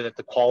make sure that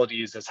the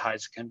quality is as high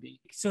as it can be.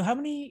 So how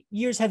many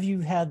years have you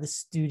had the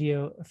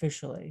studio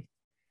officially?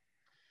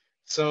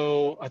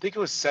 So I think it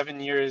was 7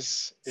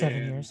 years. 7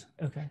 years.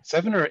 Okay.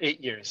 7 or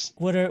 8 years.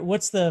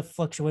 What's the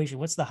fluctuation?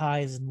 What's the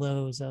highs and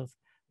lows of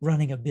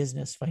running a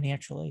business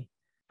financially?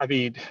 I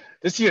mean,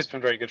 this year has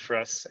been very good for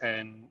us,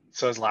 and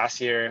so is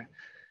last year.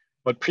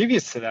 But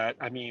previous to that,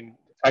 I mean,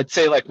 I'd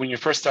say like when you're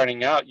first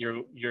starting out,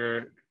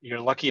 you're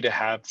lucky to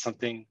have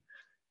something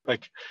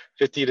like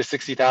 50 to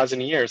 60,000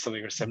 a year, or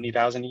something, or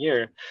 70,000 a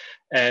year,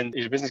 and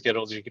your business get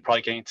older, you could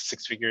probably get into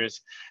 6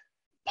 figures.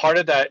 Part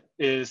of that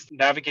is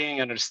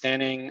navigating,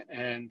 understanding,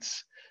 and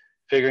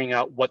figuring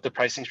out what the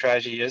pricing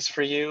strategy is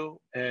for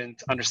you and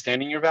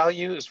understanding your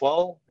value as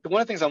well. But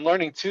one of the things I'm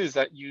learning too is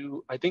that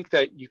I think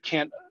that you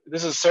can't,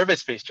 this is a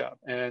service-based job.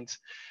 And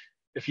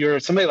if you're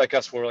somebody like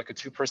us, we're like a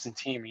two-person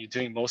team and you're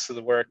doing most of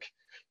the work,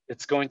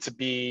 it's going to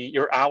be,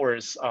 your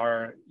hours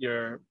are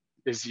your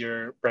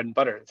bread and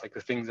butter. It's like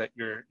the things that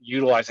you're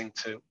utilizing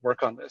to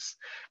work on this.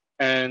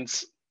 And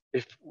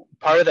if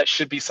part of that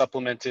should be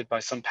supplemented by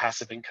some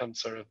passive income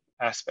sort of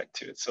aspect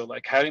to it. So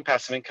like having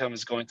passive income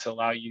is going to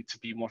allow you to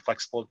be more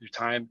flexible with your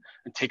time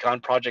and take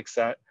on projects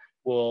that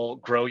will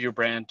grow your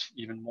brand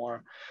even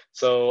more.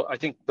 So I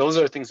think those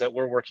are the things that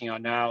we're working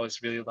on now,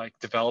 is really like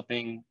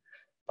developing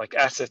like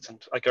assets,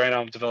 and like right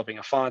now I'm developing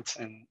a font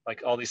and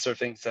like all these sort of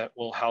things that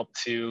will help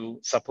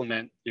to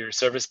supplement your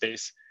service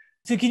base.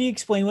 So can you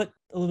explain a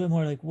little bit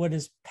more, like what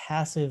is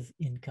passive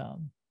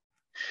income?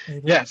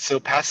 Yeah, so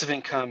passive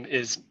income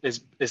is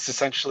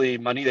essentially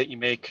money that you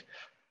make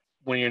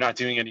when you're not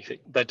doing anything,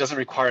 that doesn't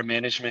require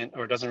management,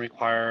 or doesn't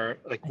require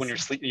like when you're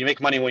sleep. You make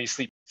money when you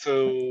sleep.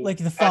 So like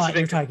the font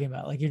you're talking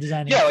about, like you're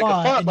designing yeah, a like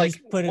font, a font, and like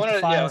you put the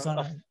files on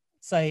a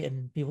site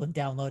and people can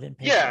download it and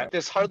pay for it.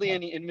 There's hardly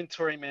any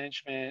inventory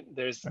management.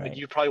 There's like,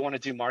 you probably want to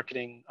do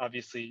marketing,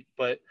 obviously,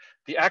 but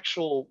the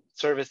actual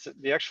service,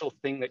 the actual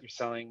thing that you're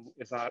selling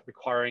is not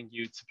requiring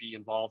you to be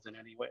involved in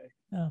any way.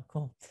 Oh,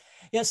 cool.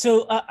 Yeah.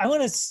 So I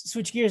want to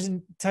switch gears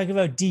and talk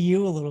about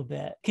DU a little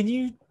bit. Can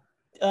you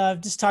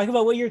just talk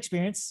about what your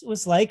experience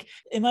was like?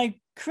 Am I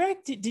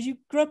correct? Did you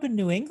grow up in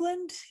New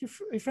England?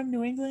 You're from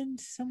New England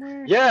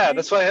somewhere? Yeah, right?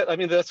 that's why. I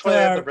mean, that's why I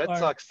had the Red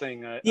Sox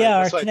thing.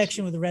 Our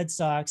connection with the Red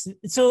Sox.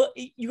 So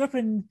you grew up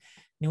in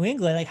New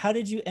England. Like, how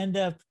did you end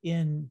up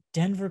in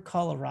Denver,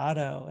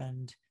 Colorado?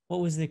 And what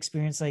was the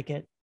experience like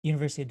at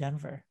University of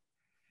Denver?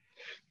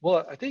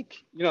 Well, I think,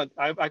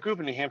 I grew up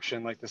in New Hampshire,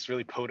 in like this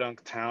really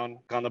podunk town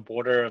on the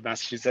border of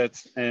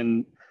Massachusetts.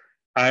 And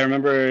I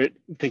remember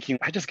thinking,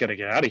 I just got to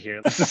get out of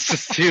here. This is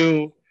just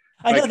too...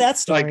 I know that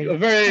story.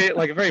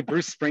 Like a very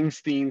Bruce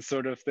Springsteen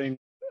sort of thing.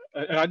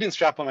 I didn't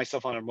strap on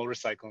myself on a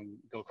motorcycle and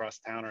go across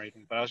town or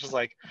anything, but I was just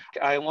like,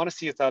 I want to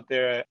see what's out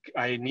there.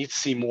 I need to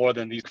see more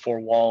than these four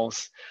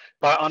walls.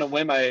 But on a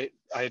whim, I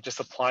just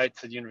applied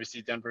to the University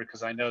of Denver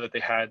because I know that they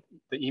had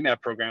the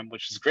eMAD program,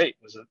 which is great.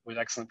 It was an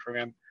excellent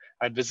program.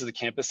 I'd visited the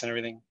campus and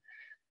everything.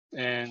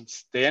 And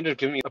they ended up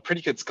giving me a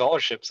pretty good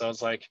scholarship. So I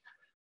was like,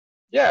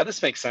 yeah,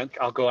 this makes sense.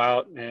 I'll go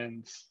out,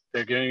 and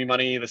they're giving me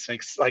money. This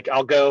makes, like,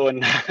 I'll go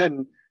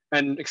and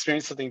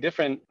experience something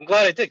different. I'm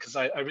glad I did, because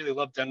I really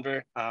love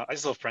Denver. I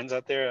still have friends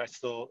out there. I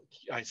still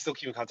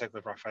keep in contact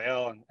with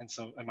Raphael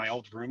and my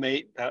old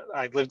roommate that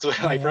I lived with,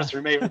 first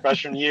roommate from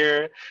freshman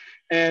year.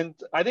 And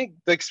I think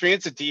the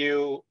experience at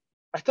DU,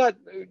 I thought,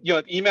 the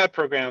eMAD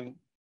program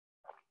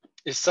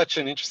is such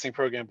an interesting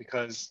program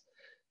because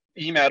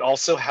eMAD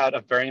also had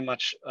a very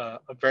much a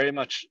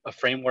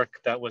framework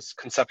that was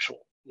conceptual.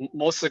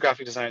 Most of the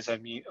graphic designers I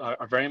meet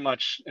are very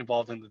much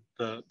involved in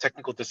the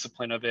technical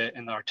discipline of it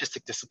and the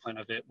artistic discipline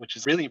of it, which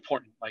is really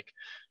important, like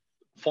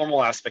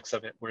formal aspects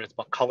of it, where it's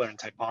about color and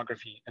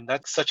typography. And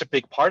that's such a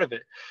big part of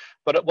it.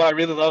 But what I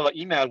really love about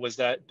eMAD was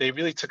that they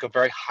really took a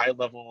very high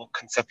level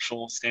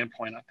conceptual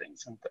standpoint on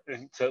things,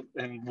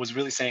 and was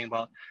really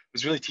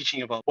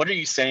teaching about, what are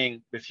you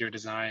saying with your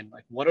design?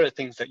 Like, what are the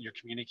things that you're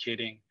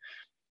communicating?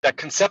 That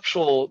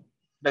conceptual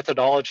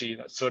methodology,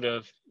 that sort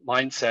of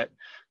mindset,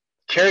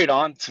 carried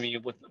on to me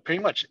with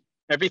pretty much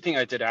everything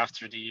I did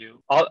after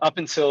DU, up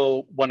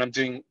until what I'm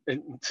doing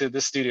into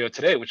this studio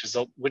today,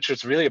 which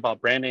is really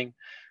about branding.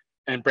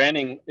 And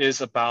branding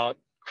is about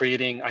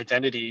creating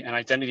identity, and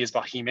identity is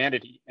about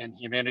humanity, and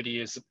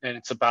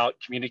it's about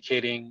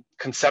communicating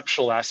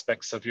conceptual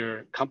aspects of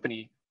your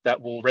company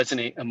that will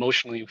resonate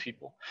emotionally with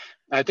people.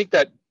 And I think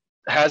that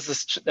has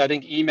this, I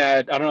think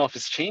eMAD, I don't know if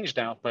it's changed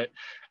now, but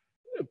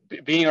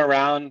being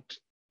around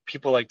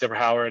people like Deborah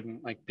Howard,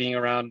 and like being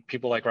around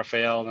people like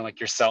Raphael and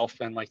like yourself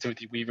and like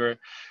Timothy Weaver,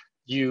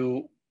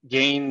 you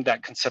gain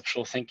that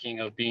conceptual thinking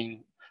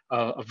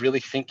of really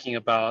thinking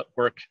about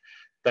work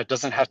that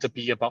doesn't have to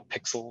be about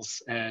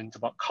pixels and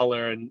about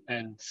color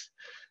and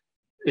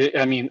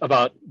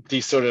about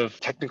these sort of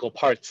technical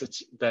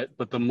parts. But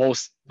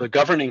the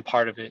governing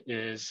part of it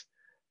is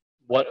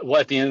what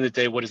at the end of the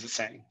day, what is it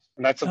saying?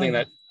 And that's something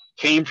that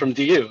came from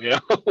DU,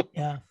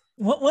 Yeah.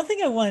 One thing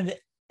I wanted to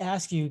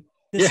ask you,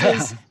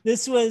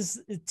 this was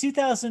the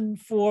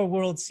 2004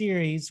 World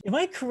Series. Am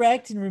I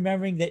correct in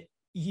remembering that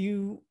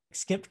you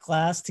skipped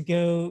class to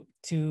go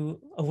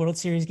to a World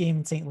Series game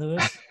in St.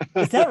 Louis?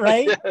 Is that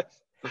right? Yes.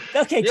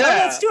 Okay, tell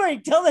that story.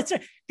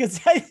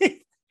 Because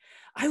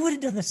I would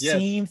have done the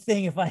same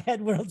thing if I had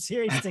World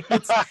Series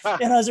tickets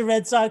and I was a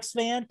Red Sox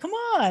fan. Come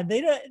on,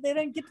 they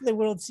don't get to the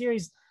World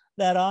Series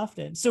that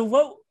often.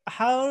 So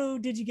how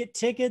did you get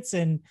tickets,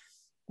 and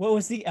what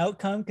was the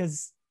outcome?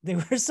 Because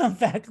there were some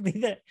faculty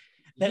that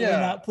were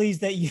not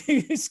pleased that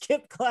you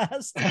skipped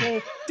class to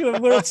go to a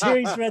World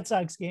Series Red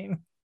Sox game.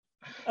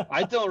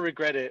 I don't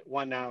regret it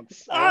 1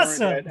 ounce. I don't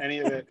regret Awesome. any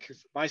of it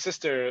because my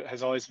sister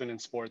has always been in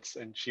sports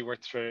and she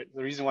worked for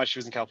the reason why she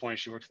was in California.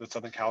 She worked for the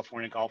Southern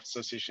California Golf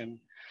Association,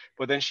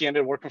 but then she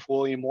ended up working for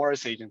William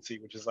Morris Agency,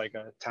 which is like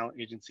a talent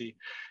agency.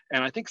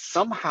 And I think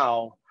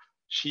somehow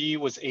she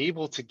was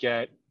able to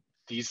get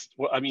these.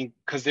 Well, I mean,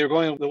 because they were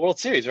going to the World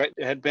Series, right?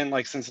 It had been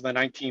like since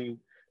the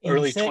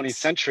early 20th 86.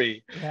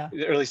 century, Yeah.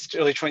 the early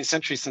 20th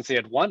century since they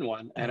had won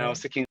one. All And I right. was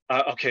thinking,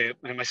 okay.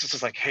 And my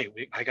sister's like, hey,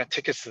 I got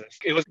tickets to this.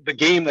 It was the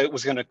game that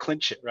was going to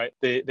clinch it, right?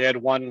 They had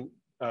won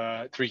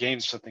 3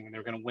 games or something, and they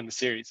were going to win the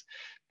series.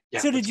 Yeah,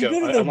 So let's did you go.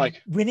 go to I'm the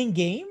like, winning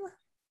game?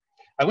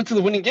 I went to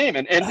the winning game,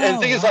 and the Oh,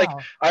 thing is, like, wow.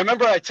 I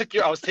remember I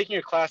was taking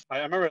your class. I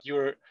remember you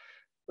were.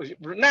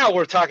 Now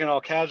we're talking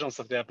all casual and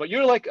stuff like that, but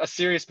you're like a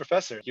serious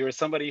professor. You're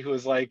somebody who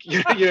is like,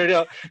 you're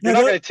No,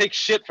 not going to take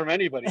shit from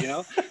anybody,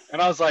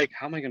 And I was like,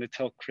 how am I going to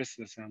tell Chris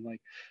this? And I'm like,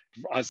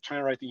 I was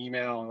trying to write the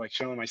email and like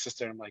showing my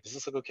sister. I'm like, does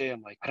this look okay?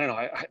 I'm like, I don't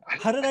know.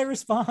 how did I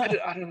respond? I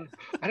don't know.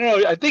 I don't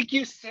know. I think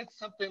you said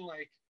something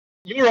like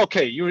you were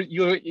okay.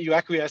 You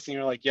acquiesced and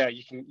you're like, yeah,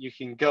 you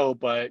can go,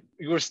 but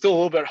you were still a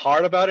little bit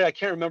hard about it. I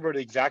can't remember the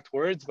exact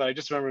words, but I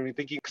just remember me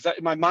thinking because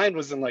my mind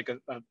was in like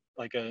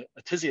a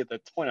tizzy at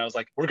that point. I was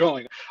like, we're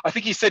going. I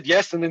think he said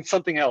yes and then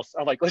something else.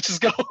 I'm like, let's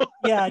just go.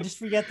 Yeah, just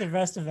forget the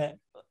rest of it.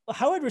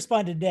 How I'd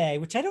respond today,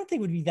 which I don't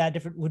think would be that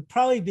different, would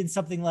probably have been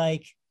something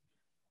like,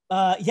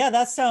 yeah,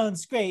 that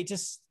sounds great.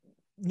 Just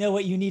know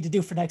what you need to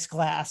do for next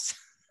class.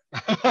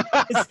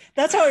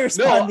 That's how I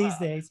respond No, these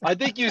days. I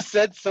think you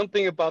said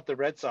something about the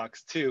Red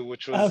Sox too,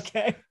 which was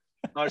Okay.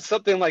 or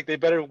something like they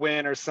better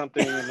win or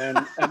something, and then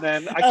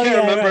I Oh, can't yeah,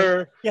 right.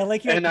 remember. Yeah,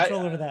 like you have And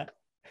control over that.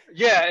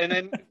 yeah, and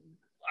then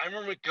I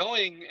remember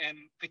going and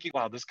thinking,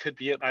 wow, this could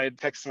be it. I had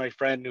texted my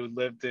friend who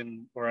lived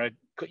in, or I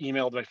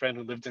emailed my friend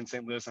who lived in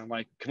St. Louis. I'm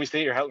like, can we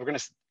stay at your house? We're gonna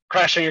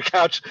crash on your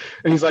couch.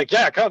 And he's like,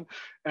 yeah, come.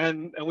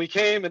 And we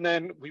came, and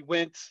then we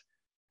went,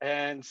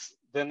 and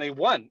then they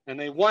won,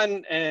 and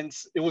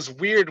it was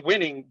weird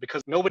winning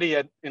because nobody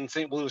in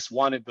St. Louis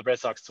wanted the Red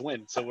Sox to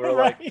win. So we're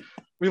like, Right.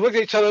 we looked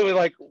at each other, we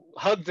like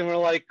hugged, and we're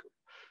like,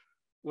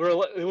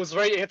 it was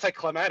very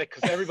anticlimactic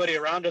because everybody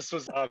around us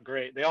was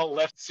great. They all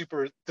left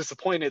super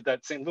disappointed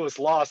that St. Louis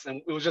lost,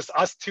 and it was just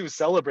us two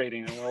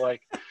celebrating. And we're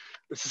like,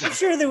 I'm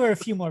sure there were a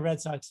few more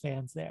Red Sox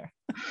fans there.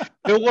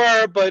 there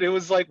were, but it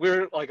was like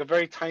we're like a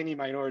very tiny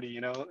minority,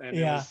 And Yeah.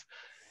 it was,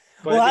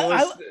 but Well, it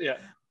was, yeah.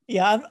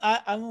 Yeah,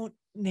 I won't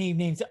name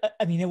names.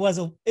 I mean, it was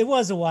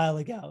a while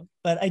ago,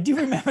 but I do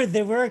remember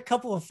there were a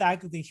couple of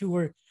faculty who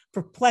were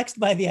perplexed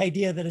by the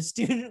idea that a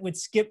student would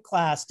skip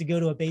class to go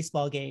to a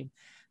baseball game.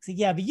 So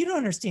yeah, but you don't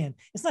understand.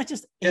 It's not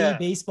just a Yeah.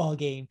 baseball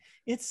game.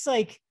 It's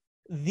like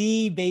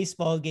the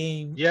baseball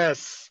game.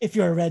 Yes. If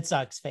you're a Red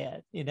Sox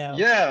fan,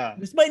 Yeah.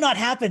 this might not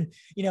happen,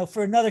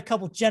 for another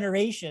couple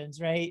generations,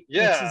 right?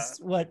 Yeah. Which is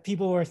what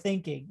people were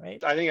thinking,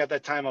 right? I think at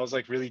that time I was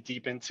like really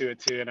deep into it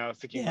too, and I was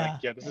thinking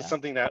like, yeah, this is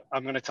something that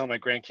I'm going to tell my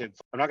grandkids.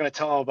 I'm not going to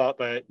tell them about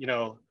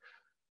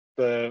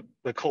the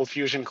cold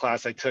fusion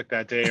class I took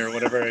that day or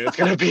whatever it's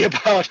going to be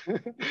about.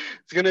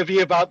 It's going to be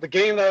about the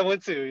game that I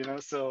went to,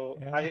 so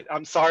yeah.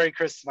 I'm sorry,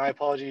 Chris, my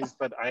apologies,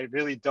 but I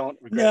really don't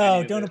regret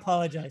No, don't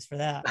apologize for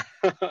that.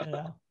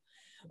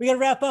 We got to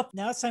wrap up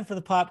now. It's time for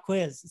the pop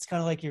quiz. It's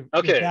kind of like you're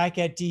back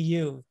at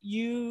DU.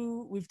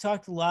 We've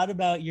talked a lot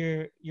about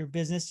your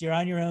business. You're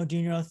on your own,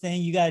 doing your own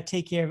thing. You got to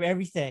take care of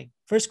everything.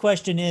 First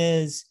question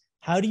is,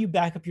 how do you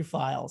back up your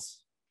files?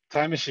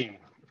 Time machine.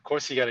 Of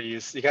course, you got to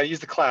use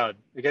the cloud.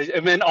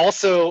 And then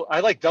also, I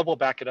like double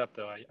back it up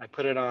though. I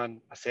put it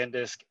on a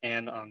SanDisk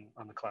and on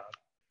the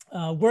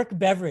cloud. Work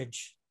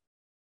beverage.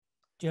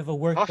 Do you have a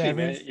work coffee,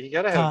 beverage? Man. You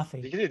gotta have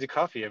coffee. You gotta do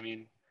coffee. I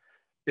mean,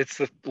 it's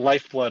the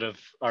lifeblood of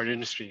our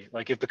industry.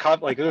 Like if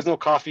there's no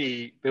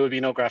coffee, there would be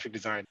no graphic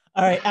design.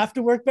 All right,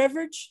 after work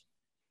beverage.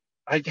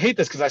 I hate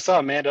this because I saw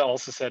Amanda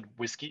also said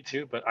whiskey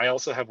too, but I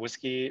also have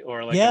whiskey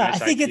or like a nice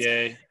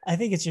IPA. I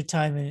think it's your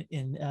time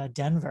in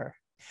Denver.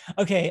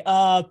 Okay,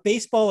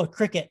 baseball or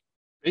cricket?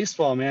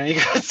 Baseball, man. You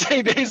gotta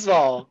say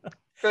baseball. What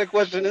kind of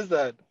question is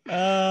that?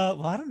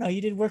 Well, I don't know.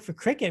 You didn't work for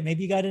cricket.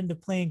 Maybe you got into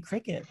playing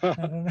cricket. I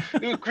don't know.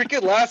 Dude,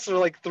 cricket lasts for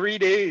like 3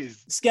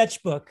 days.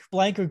 Sketchbook,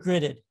 blank or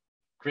gridded?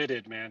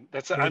 Gridded, man.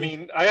 I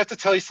mean, I have to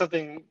tell you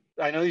something.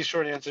 I know these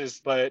short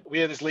answers, but we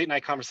had this late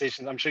night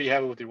conversation. I'm sure you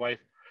have it with your wife.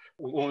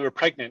 When we were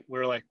pregnant, we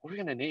were like, what are we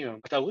gonna name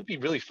him? I thought it would be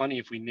really funny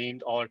if we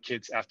named all our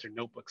kids after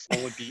notebooks.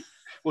 One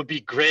would be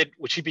Grid,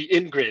 which should be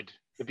Ingrid.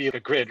 It'd be a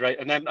grid, right?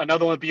 And then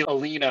another one would be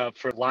Alina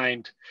for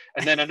lined,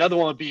 and then another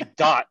one would be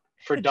Dot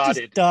for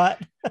dotted. Dot.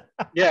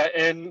 Yeah,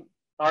 and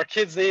our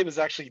kid's name is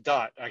actually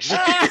Dot. Actually,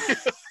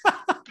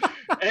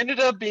 ended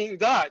up being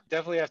Dot.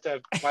 Definitely have to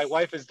have. My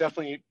wife is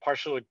definitely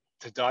partial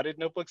to dotted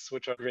notebooks,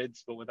 which are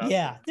grids, but without.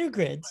 Yeah, they're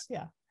grids.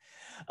 Yeah.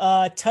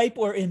 Type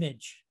or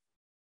image?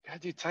 Gotta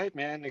do type,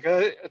 man. You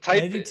gotta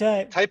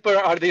type. Type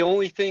are the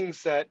only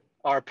things that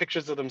are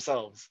pictures of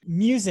themselves.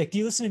 Music. Do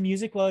you listen to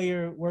music while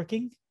you're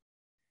working?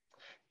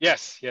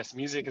 Yes.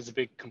 Music is a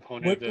big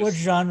component of this. What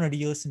genre do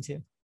you listen to?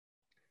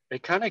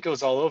 It kind of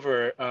goes all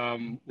over.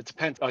 It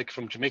depends, like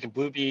from Jamaican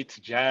blue beat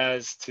to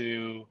jazz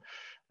to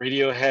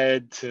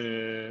Radiohead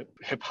to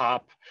hip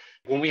hop.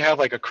 When we have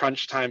like a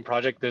crunch time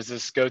project, there's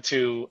this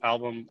go-to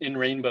album, In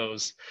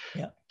Rainbows.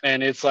 Yeah.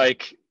 And it's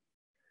like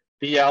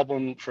the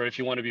album for if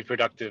you want to be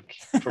productive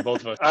for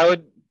both of us. I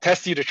would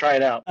test you to try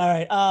it out. All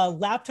right.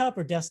 Laptop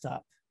or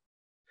desktop?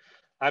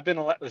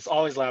 It's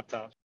always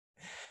laptop.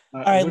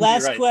 All right.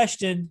 Last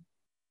question.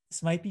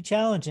 This might be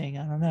challenging.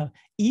 I don't know.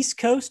 East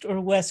Coast or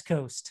West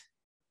Coast?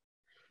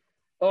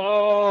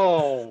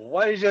 Oh,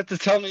 why did you have to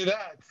tell me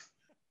that?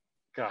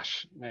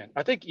 Gosh, man.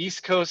 I think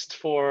East Coast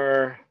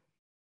for,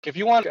 if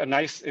you want a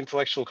nice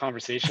intellectual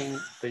conversation,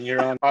 then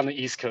you're on the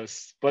East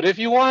Coast. But if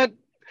you want,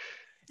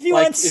 if you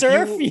want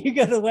surf, you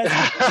go to the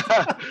West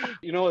Coast.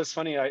 You know, it's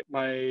funny.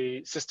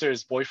 My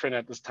sister's boyfriend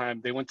at this time,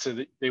 they went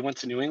to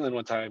New England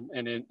one time,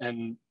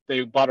 and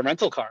they bought a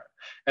rental car,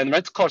 and the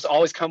rental cars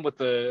always come with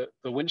the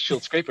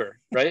windshield scraper,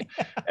 right?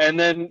 And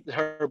then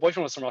her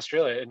boyfriend was from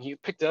Australia, and he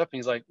picked it up, and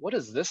he's like, "What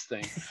is this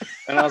thing?"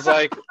 And I was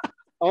like,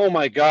 "Oh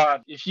my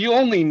God! If you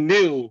only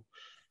knew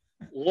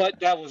what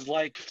that was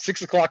like,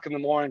 6 o'clock in the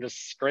morning,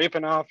 just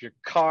scraping off your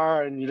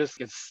car, and you just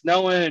get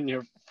snowing, and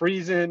you're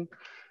freezing."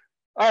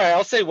 All right,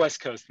 I'll say West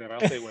Coast then.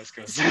 I'll say West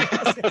Coast.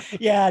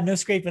 Yeah, no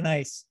scraping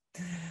ice.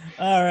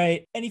 All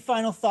right. Any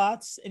final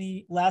thoughts?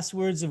 Any last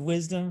words of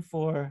wisdom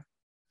for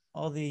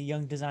all the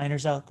young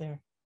designers out there?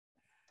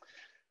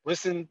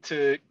 Listen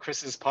to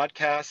Chris's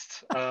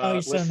podcast. Oh,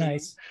 you're so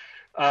nice.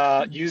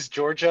 Use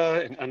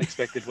Georgia in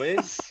unexpected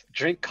ways.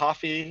 Drink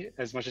coffee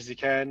as much as you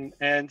can.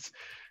 And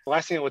the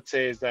last thing I would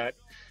say is that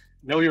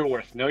know your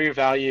worth, know your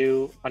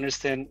value,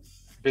 understand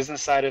the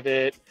business side of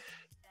it.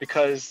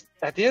 Because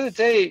at the end of the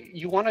day,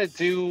 you want to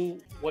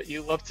do what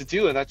you love to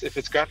do. And that's, if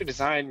it's graphic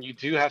design, you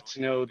do have to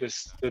know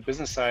the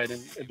business side.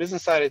 And the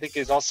business side, I think,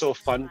 is also a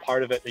fun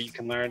part of it that you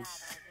can learn.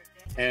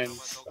 And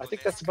I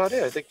think that's about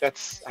it.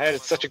 I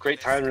had such a great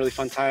time, really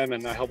fun time.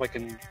 And I hope I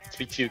can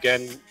speak to you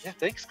again. Yeah,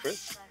 thanks,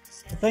 Chris.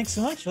 Well, thanks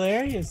so much,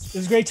 Larry. It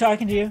was great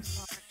talking to you.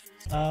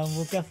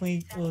 We'll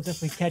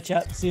definitely catch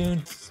up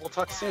soon. We'll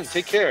talk soon.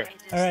 Take care.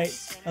 All right.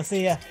 I'll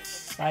see ya.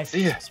 Bye.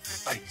 See ya.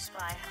 Bye.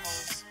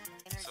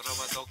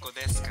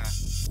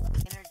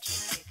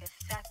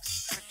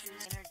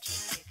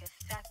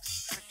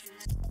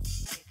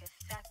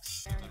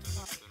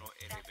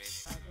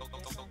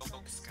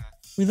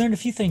 We learned a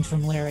few things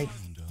from Larry.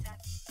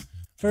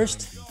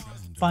 First,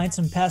 find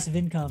some passive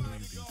income.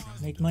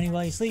 Make money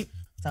while you sleep.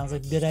 Sounds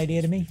like a good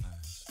idea to me.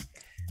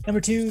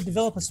 Number 2,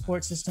 develop a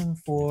support system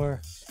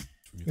for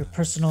your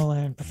personal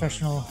and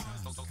professional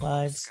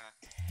lives.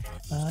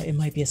 It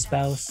might be a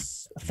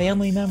spouse, a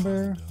family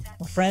member,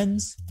 or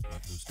friends.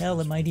 Hell,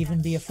 it might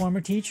even be a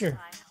former teacher.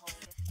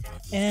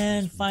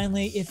 And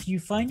finally, if you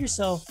find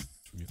yourself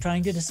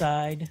trying to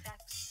decide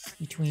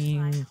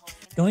between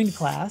going to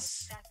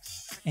class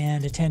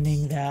and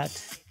attending that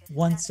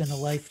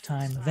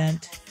once-in-a-lifetime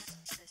event,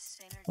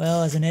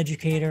 well, as an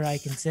educator, I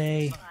can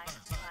say,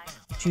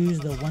 choose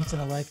the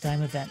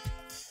once-in-a-lifetime event.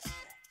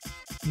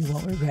 You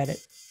won't regret it.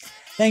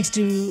 Thanks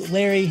to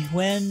Larry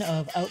Nguyen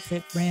of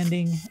Outfit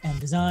Branding and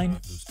Design.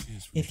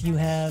 If you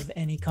have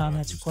any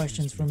comments or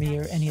questions for me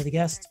or any of the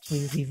guests,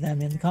 please leave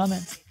them in the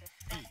comments.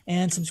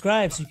 And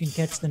subscribe so you can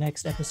catch the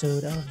next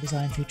episode of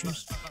Design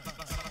Futures.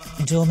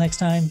 Until next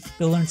time,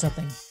 go learn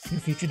something.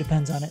 Your future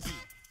depends on it.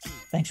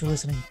 Thanks for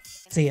listening.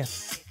 See ya.